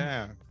brain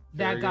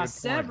that got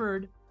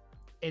severed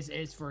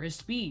is for his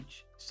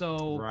speech.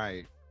 So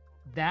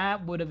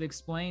that would have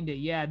explained it.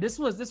 Yeah, this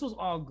was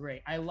all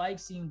great. I like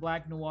seeing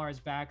Black Noir's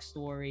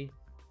backstory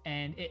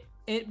and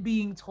it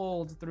being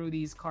told through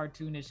these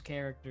cartoonish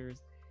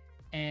characters.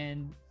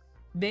 And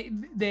they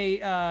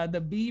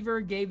the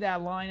Beaver gave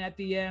that line at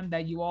the end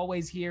that you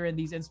always hear in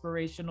these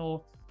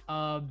inspirational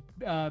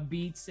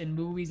beats in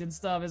movies and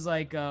stuff. Is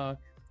like about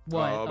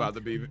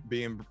the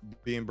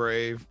being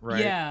brave, right?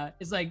 Yeah,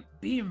 it's like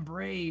being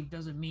brave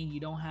doesn't mean you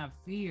don't have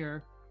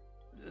fear.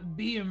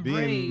 Being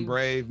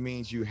brave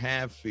means you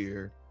have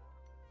fear,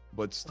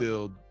 but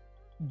still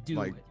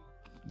do it.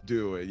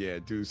 do it. Yeah,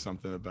 do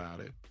something about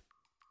it.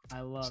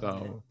 I love it.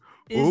 So,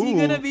 Is he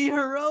gonna be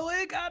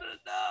heroic? I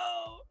don't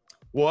know.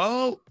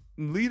 well,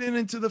 leading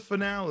into the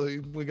finale,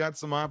 we got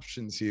some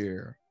options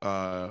here.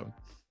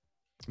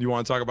 You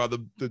want to talk about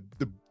the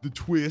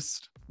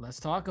twist? Let's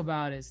talk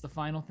about it. It's the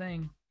final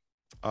thing.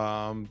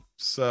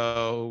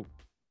 So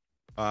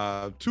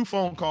two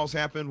phone calls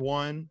happened.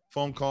 One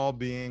phone call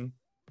being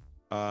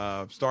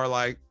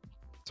Starlight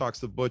talks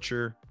to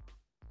Butcher.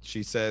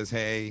 She says,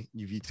 hey,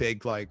 if you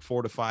take like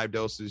 4 to 5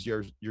 doses,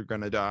 you're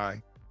gonna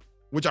die,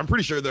 which I'm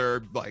pretty sure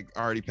they're like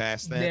already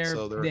past that.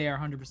 They are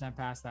 100%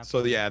 past that.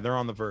 So yeah, they're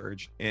on the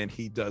verge, and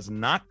he does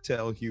not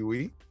tell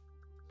Huey.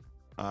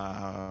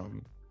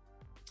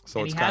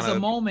 So and it's he has kinda, a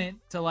moment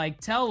to like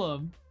tell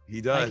him.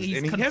 he does, Like,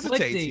 and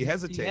he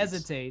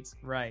hesitates.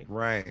 Right.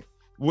 Right.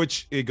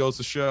 Which it goes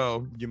to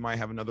show you might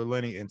have another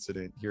Lenny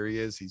incident. Here he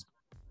is.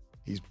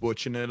 He's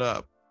butching it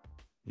up,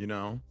 you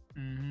know.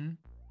 Mm-hmm.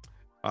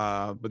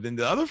 But then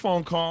the other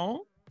phone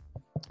call,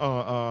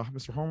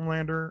 Mr.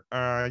 Homelander,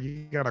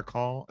 you got a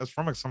call. It's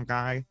from some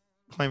guy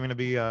claiming to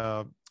be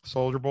a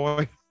soldier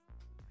boy.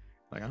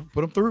 Like,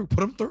 put him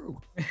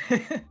through.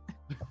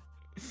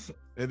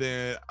 And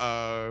then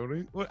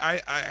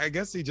I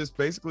guess he just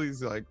basically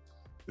is like,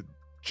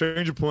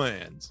 change your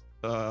plans.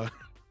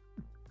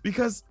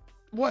 Because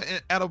what,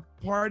 at a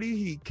party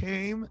he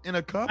came in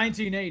a cup?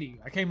 1980.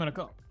 I came in a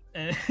cup.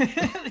 And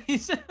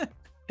it's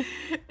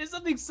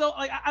something so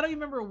like I don't even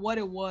remember what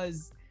it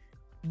was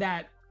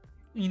that,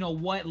 you know,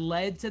 what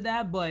led to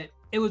that, but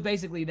it was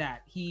basically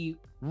that he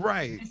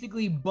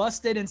basically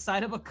busted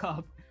inside of a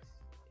cup.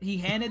 He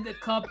handed the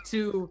cup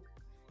to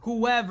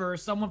whoever,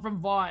 someone from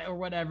Vought or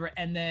whatever,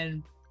 and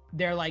then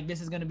they're like,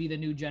 this is going to be the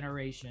new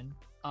generation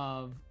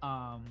of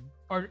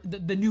or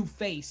the new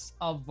face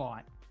of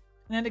Vought.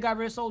 And then they got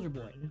rid of Soldier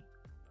Boy.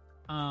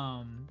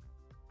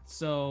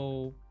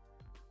 So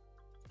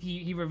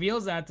he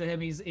reveals that to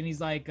him. He's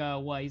like,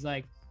 what? He's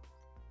like,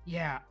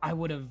 yeah, I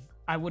would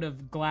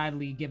have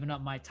gladly given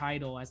up my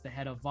title as the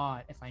head of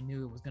Vought if I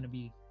knew it was going to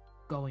be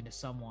going to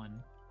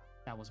someone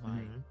that was my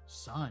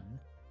son.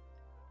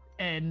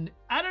 And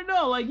I don't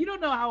know, like, you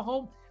don't know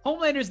how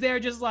Homelander's there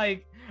just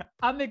like,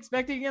 I'm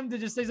expecting him to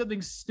just say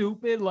something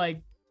stupid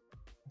like,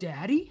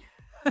 daddy?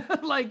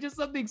 Like just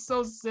something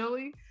so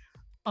silly.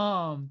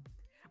 But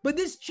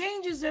this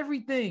changes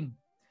everything.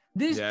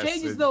 This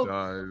changes though.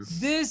 Does.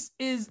 This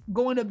is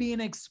going to be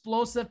an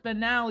explosive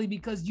finale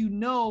because you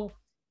know,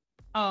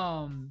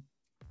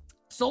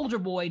 Soldier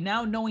Boy,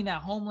 now knowing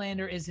that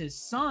Homelander is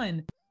his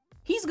son,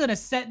 he's gonna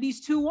set these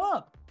two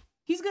up.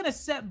 He's gonna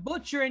set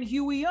Butcher and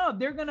Huey up.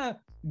 They're gonna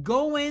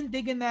go in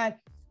thinking that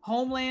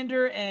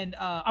Homelander and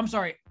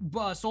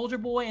Soldier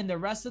Boy and the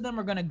rest of them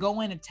are gonna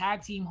go in and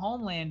tag team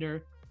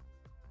Homelander,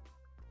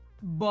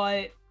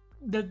 but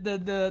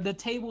the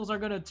tables are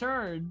gonna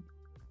turn.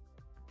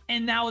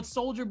 And now it's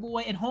Soldier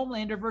Boy and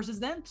Homelander versus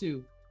them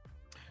two.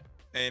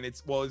 And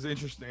it's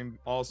interesting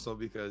also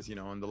because, you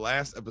know, in the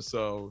last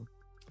episode,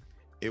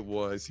 it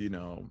was, you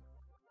know,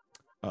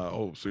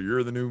 oh, so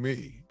you're the new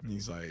me. And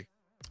he's like,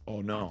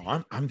 oh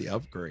no, I'm the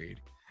upgrade.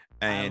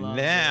 And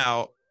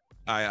now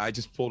I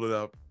just pulled it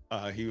up.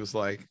 He was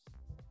like,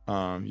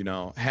 you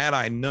know, had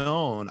I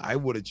known, I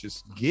would have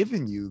just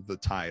given you the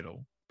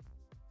title,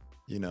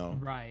 you know,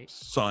 right,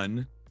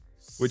 son,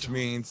 which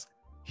means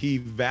he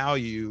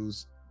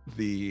values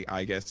the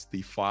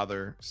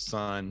father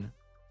son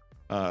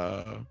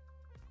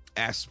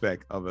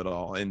aspect of it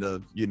all, and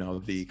the, you know,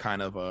 the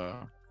kind of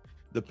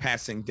the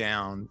passing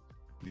down,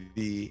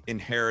 the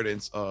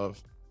inheritance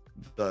of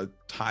the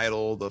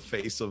title, the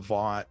face of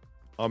Vought,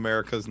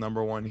 America's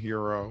 #1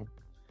 hero,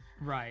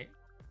 right.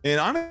 And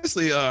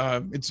honestly,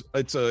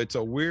 it's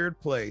a weird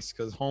place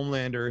because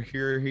Homelander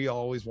here, he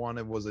always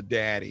wanted was a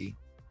daddy,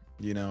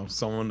 you know,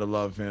 someone to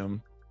love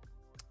him,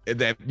 and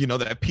that, you know,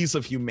 that piece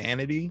of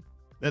humanity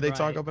that they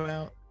talk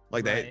about,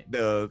 like that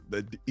the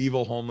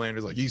evil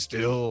Homelander's like, you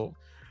still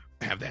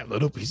have that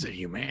little piece of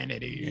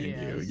humanity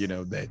in you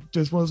know, that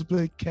just wants to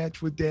play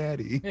catch with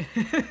daddy.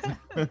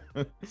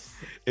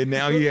 And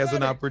now he has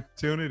an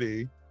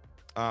opportunity.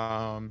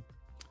 So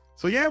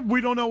yeah,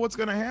 we don't know what's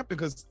gonna happen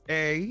because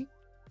he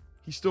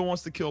still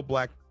wants to kill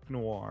Black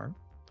Noir.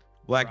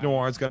 Black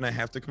Noir is gonna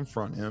have to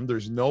confront him.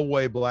 There's no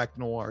way Black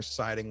Noir is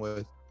siding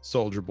with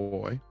Soldier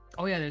Boy.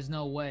 Oh yeah, there's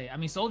no way. I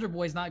mean, Soldier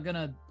Boy's not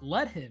gonna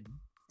let him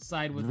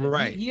side with him.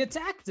 Right. He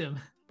attacked him.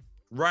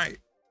 Right.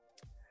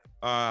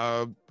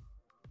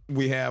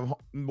 We have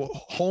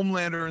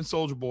Homelander and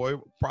Soldier Boy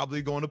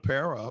probably going to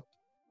pair up,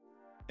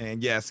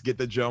 and yes, get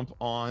the jump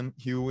on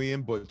Huey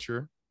and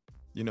Butcher.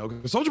 You know,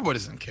 because Soldier Boy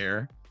doesn't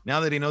care now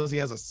that he knows he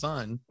has a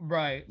son.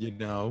 Right. You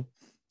know,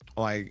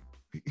 like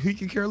he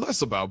can care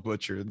less about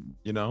Butcher.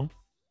 You know,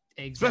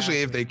 exactly.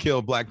 Especially if they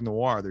kill Black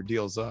Noir, their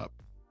deal's up.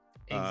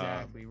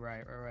 Exactly.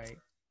 Right.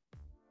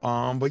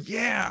 But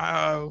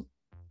yeah,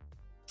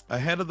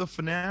 ahead of the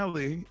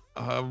finale,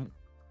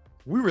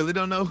 we really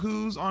don't know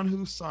who's on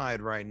whose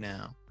side right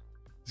now.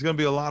 There's going to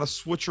be a lot of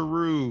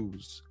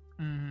switcheroos,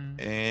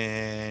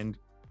 and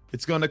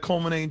it's going to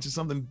culminate into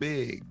something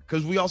big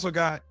because we also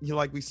got,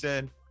 like we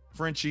said,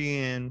 Frenchie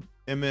and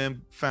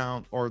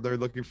found, or they're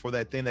looking for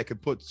that thing that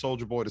could put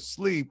Soldier Boy to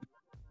sleep.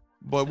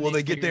 But will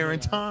they get there in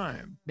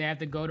time? They have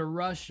to go to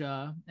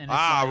Russia. And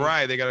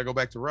right. They got to go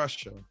back to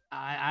Russia.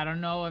 I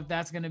don't know if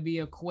that's going to be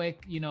a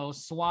quick,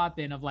 swap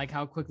in of like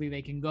how quickly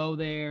they can go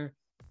there,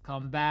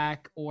 come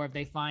back, or if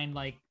they find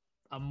like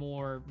a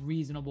more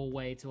reasonable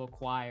way to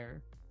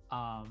acquire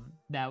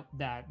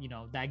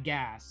that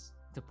gas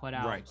to put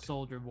out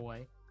Soldier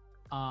Boy.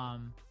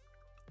 I'm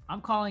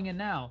calling it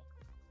now.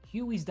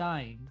 Huey's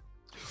dying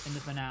in the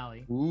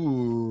finale.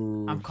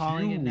 Ooh, I'm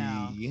calling it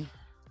now.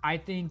 I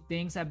think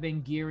things have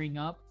been gearing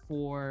up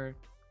for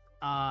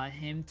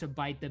him to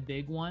bite the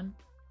big one.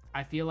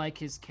 I feel like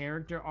his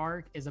character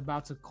arc is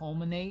about to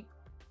culminate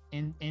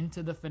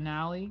into the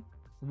finale,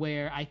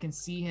 where I can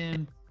see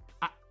him.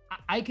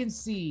 I can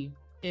see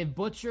if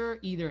Butcher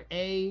either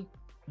A,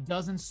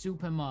 doesn't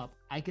soup him up,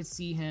 I could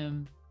see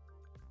him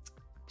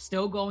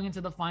still going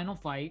into the final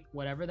fight,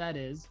 whatever that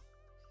is,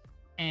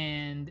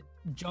 and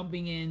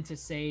jumping in to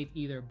save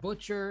either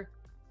Butcher,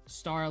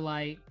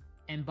 Starlight,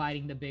 and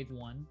biting the big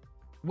one,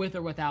 with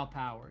or without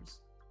powers,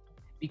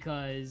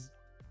 because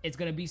it's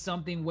going to be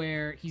something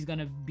where he's going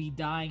to be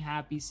dying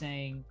happy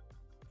saying,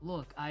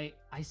 look, I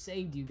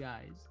saved you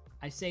guys.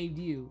 I saved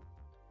you.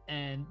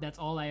 And that's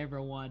all I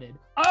ever wanted.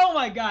 Oh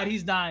my God,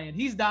 he's dying.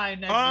 He's dying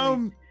next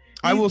week.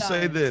 I will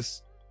say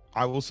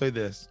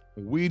this.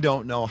 We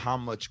don't know how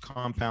much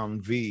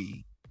Compound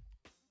V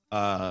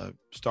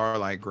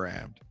Starlight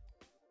grabbed.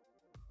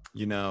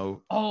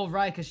 Oh,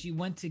 right, because she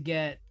went to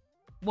get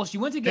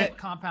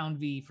Compound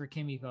V for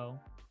Kimiko.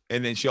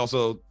 And then she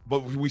also,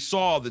 but we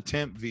saw the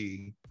Temp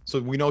V, so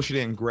we know she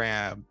didn't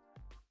grab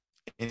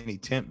any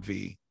Temp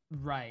V.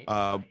 Right.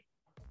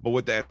 But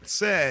with that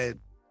said,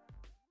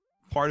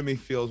 part of me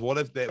feels, what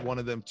if that one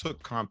of them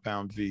took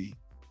Compound V?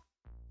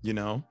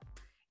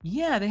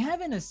 Yeah, they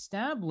haven't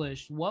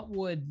established what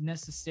would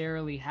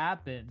necessarily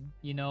happen.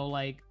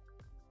 Like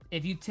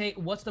if you take,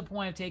 what's the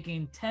point of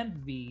taking Temp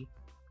V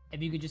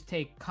if you could just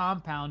take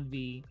Compound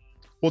V?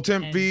 Well,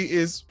 Temp V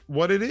is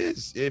what it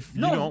is. If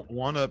you don't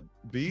want to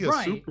be a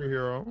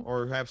superhero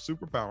or have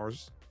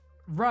superpowers.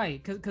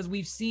 Right, because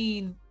we've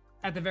seen,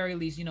 at the very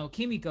least,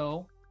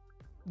 Kimiko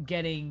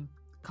getting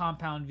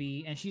Compound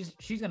V, and she's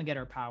gonna get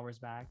her powers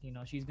back.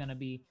 She's gonna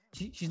be,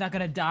 she's not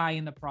gonna die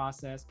in the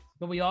process.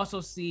 But we also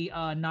see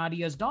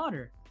Nadia's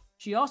daughter.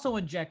 She also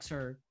injects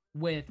her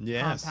with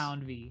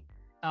Compound V.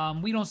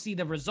 We don't see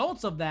the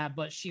results of that,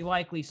 but she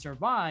likely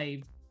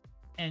survived,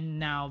 and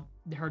now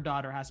her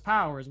daughter has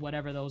powers,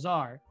 whatever those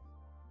are.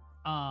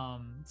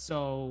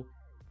 So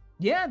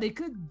yeah, they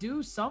could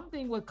do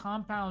something with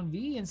Compound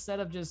V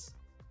instead of just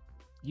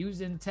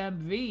using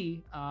Temp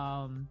V.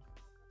 I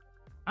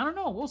don't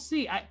know. We'll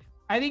see.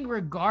 I think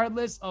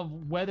regardless of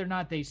whether or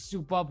not they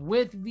soup up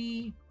with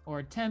V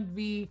or Temp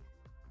V,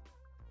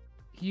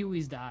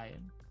 Huey's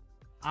dying.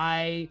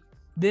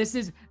 This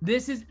is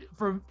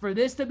for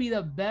this to be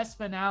the best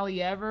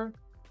finale ever,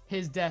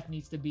 his death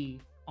needs to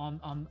be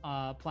on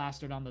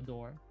plastered on the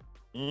door.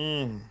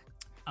 I'm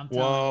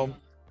telling you.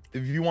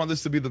 If you want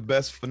this to be the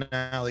best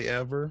finale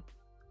ever,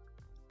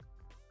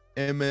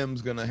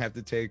 MM's gonna have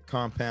to take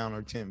Compound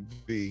or Temp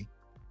V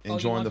and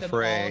join the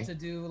fray. All to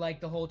do like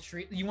the whole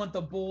treat. You want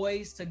the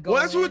boys to go.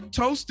 Well, that's what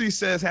Toasty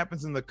says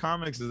happens in the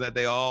comics, is that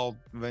they all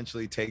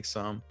eventually take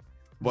some.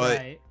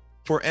 But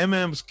for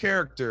MM's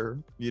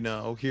character,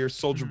 here's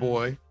Soldier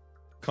Boy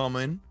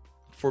coming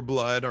for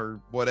blood or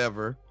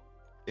whatever,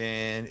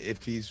 and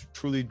if he's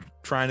truly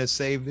trying to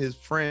save his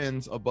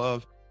friends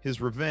above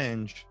his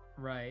revenge,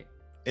 right,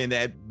 and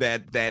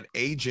that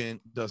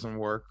agent doesn't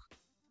work,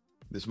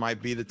 this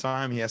might be the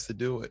time he has to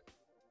do it.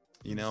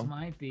 This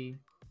might be.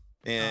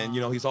 And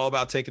he's all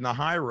about taking the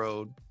high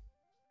road.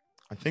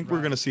 I think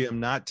we're gonna see him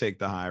not take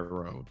the high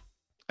road,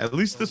 at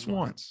least this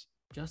once.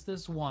 Just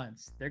this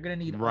once. They're gonna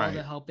need all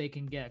the help they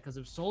can get, because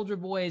if Soldier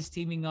Boy is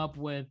teaming up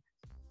with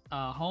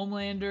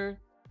Homelander,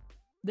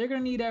 they're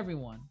gonna need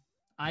everyone.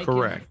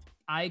 Correct.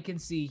 I can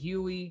see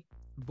Huey,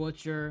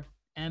 Butcher,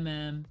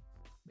 MM,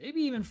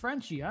 maybe even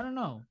Frenchie. I don't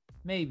know.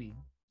 Maybe.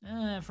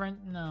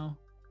 No.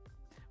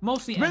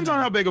 Mostly depends MM. on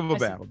how big of a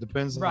battle.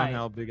 Depends on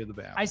how big of the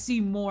battle. I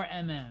see more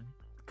MM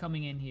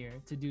coming in here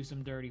to do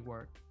some dirty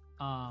work.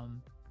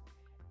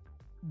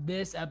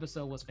 This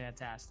episode was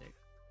fantastic.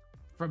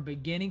 From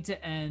beginning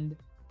to end,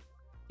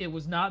 it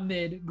was not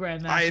mid,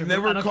 Grandmaster. I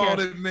never called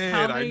it mid.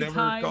 I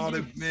never called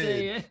it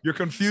mid. You're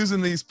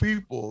confusing these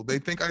people. They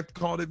think I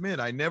called it mid.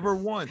 I never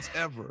once,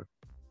 ever.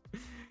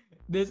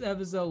 This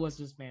episode was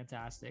just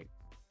fantastic.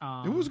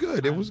 It was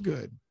good. It was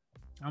good.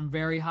 I'm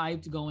very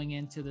hyped going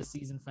into the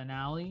season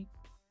finale.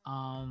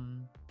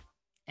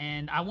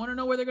 And I want to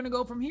know where they're going to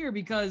go from here,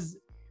 because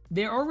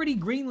they're already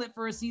greenlit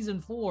for a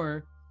season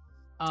 4.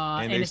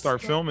 And they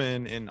start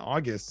filming in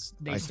August.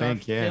 They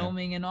start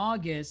filming in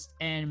August,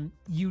 and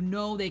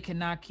they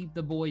cannot keep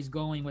the boys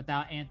going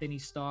without Anthony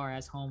Starr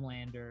as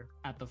Homelander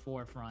at the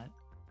forefront.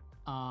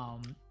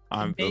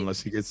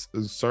 Unless he gets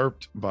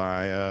usurped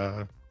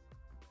by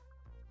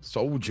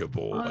Soldier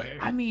Boy.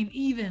 I mean,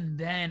 even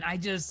then,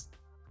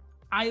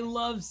 I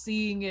love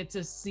seeing it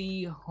to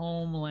see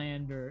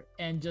Homelander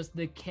and just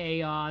the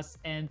chaos.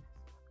 And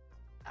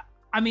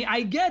I mean,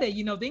 I get it.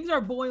 You know, things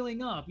are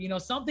boiling up. You know,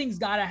 something's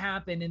got to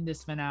happen in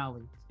this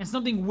finale, and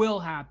something will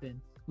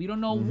happen. We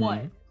don't know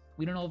what.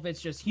 We don't know if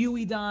it's just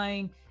Huey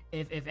dying,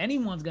 if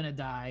anyone's gonna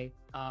die.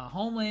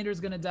 Homelander's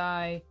gonna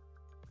die.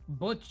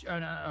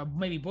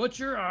 Maybe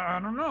Butcher. I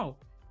don't know.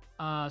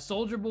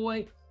 Soldier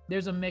Boy.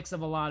 There's a mix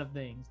of a lot of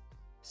things.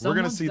 We're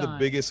gonna see the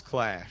biggest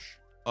clash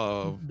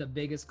of the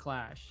biggest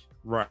clash.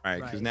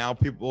 Right, because now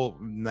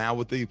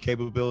with the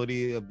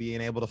capability of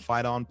being able to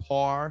fight on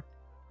par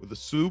with the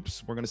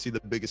Supes, we're gonna see the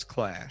biggest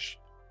clash.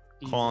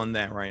 Calling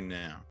that right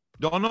now.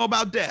 Don't know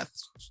about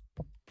deaths.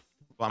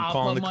 I'll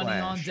calling put the money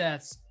clash on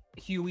deaths.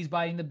 Huey's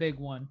biting the big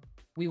one.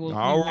 We will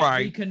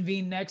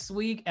reconvene next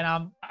week, and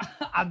I'm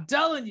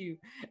telling you,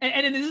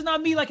 and this is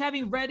not me like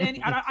having read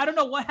any. I don't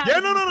know what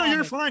happened. Yeah, no,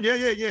 you're fine. Yeah,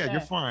 you're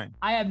fine.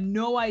 I have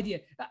no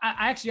idea.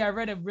 I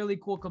read a really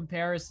cool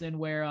comparison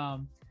where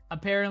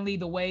apparently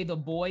the way the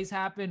boys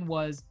happened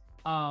was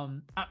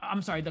I'm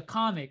sorry, the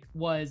comic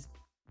was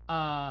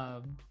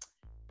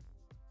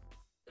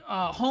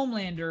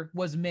Homelander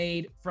was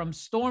made from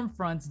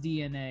Stormfront's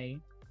DNA,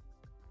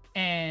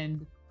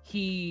 and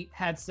he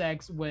had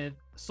sex with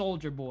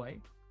Soldier Boy.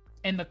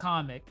 In the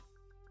comic,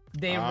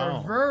 they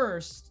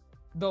reversed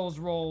those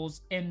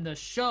roles in the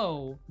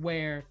show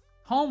where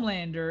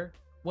Homelander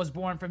was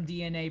born from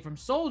DNA from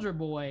Soldier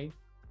Boy,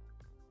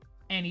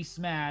 and he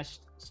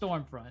smashed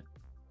Stormfront.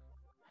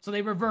 So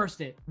they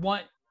reversed it.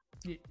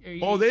 They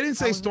didn't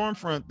say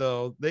Stormfront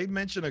though. They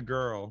mentioned a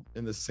girl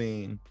in the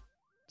scene,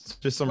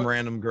 just some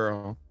random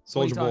girl.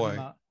 Soldier Boy,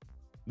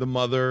 the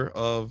mother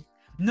of.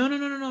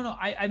 No.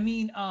 I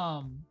mean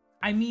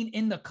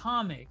in the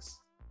comics.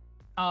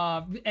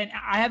 And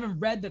I haven't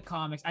read the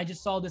comics. I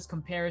just saw this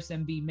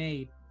comparison be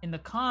made. In the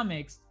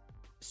comics,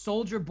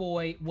 Soldier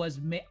Boy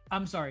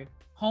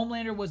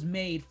Homelander was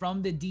made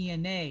from the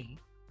DNA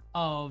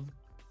of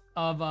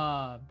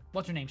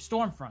what's her name?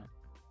 Stormfront.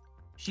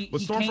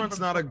 Stormfront's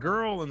not a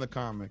girl in the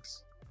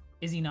comics.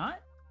 Is he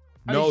not?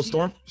 No,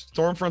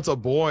 Stormfront's a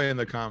boy in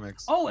the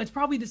comics. Oh, it's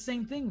probably the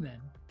same thing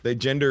then. They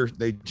gender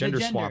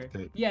swapped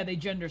it. Yeah, they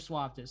gender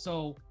swapped it.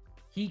 So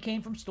he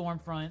came from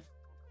Stormfront.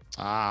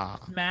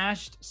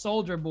 Smashed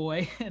Soldier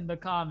Boy in the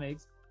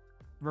comics.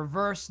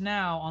 Reversed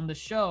now on the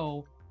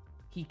show,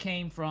 he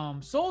came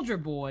from Soldier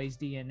Boy's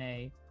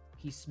DNA.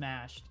 He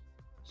smashed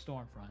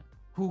Stormfront,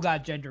 who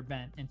got gender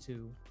bent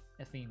into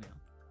a female.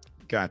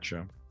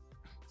 Gotcha.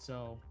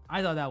 So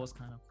I thought that was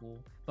kind of cool.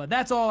 But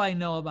that's all I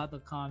know about the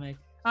comic.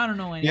 I don't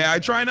know anything. Yeah, I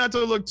try not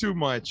to look too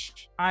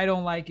much. I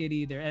don't like it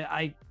either.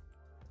 I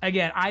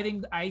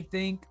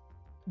think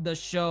the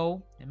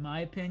show, in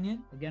my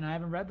opinion, again, I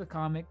haven't read the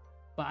comic,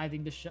 but I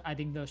think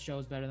the show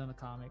is better than the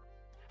comic.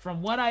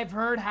 From what I've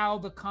heard, how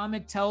the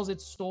comic tells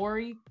its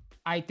story,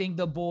 I think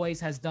The Boys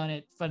has done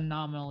it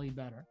phenomenally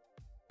better.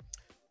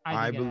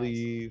 I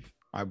believe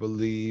I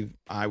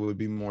would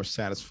be more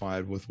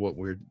satisfied with what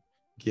we're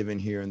given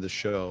here in the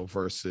show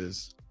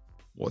versus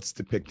what's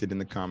depicted in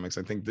the comics.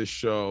 I think this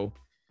show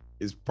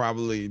is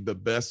probably the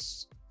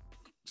best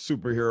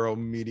superhero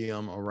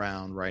medium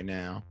around right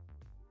now.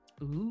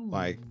 Ooh.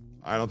 Like,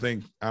 I don't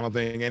think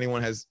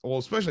anyone has, well,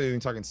 especially when you're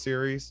talking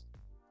series.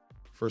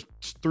 For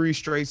 3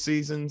 straight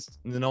seasons,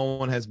 no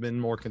one has been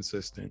more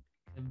consistent.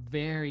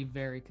 Very,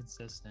 very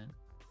consistent.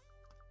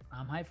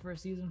 I'm hyped for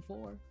season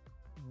 4.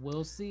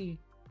 We'll see.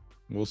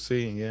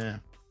 Yeah.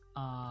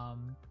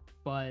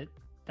 But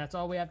that's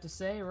all we have to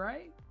say,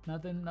 right?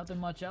 Nothing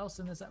much else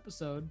in this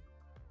episode.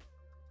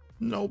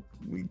 Nope,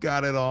 we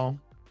got it all.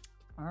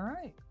 All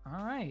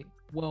right.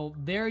 Well,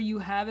 there you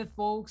have it,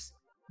 folks.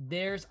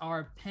 There's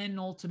our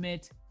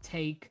penultimate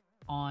take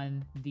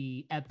on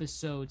the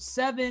episode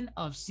 7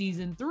 of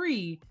season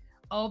 3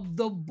 of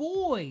The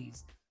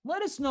Boys.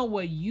 Let us know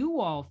what you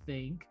all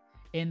think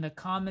in the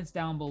comments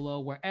down below,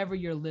 wherever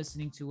you're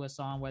listening to us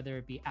on, whether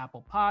it be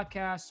Apple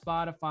Podcasts,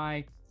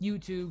 Spotify,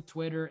 YouTube,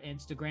 Twitter,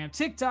 Instagram,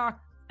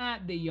 TikTok,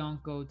 at the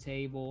Yonko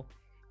Table.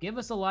 Give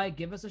us a like,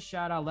 give us a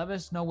shout out, let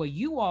us know what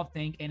you all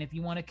think. And if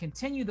you want to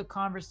continue the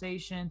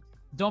conversation,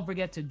 don't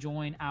forget to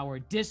join our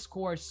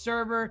Discord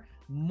server.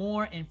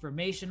 More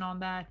information on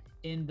that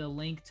in the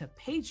link to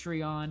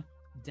Patreon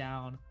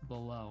down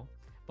below.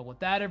 But with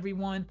that,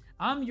 everyone,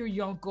 I'm your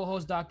Yonko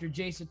host, Dr.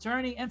 Jace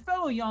Attorney, and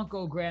fellow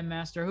Yonko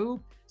Grandmaster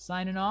Hoop,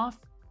 signing off,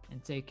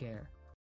 and take care.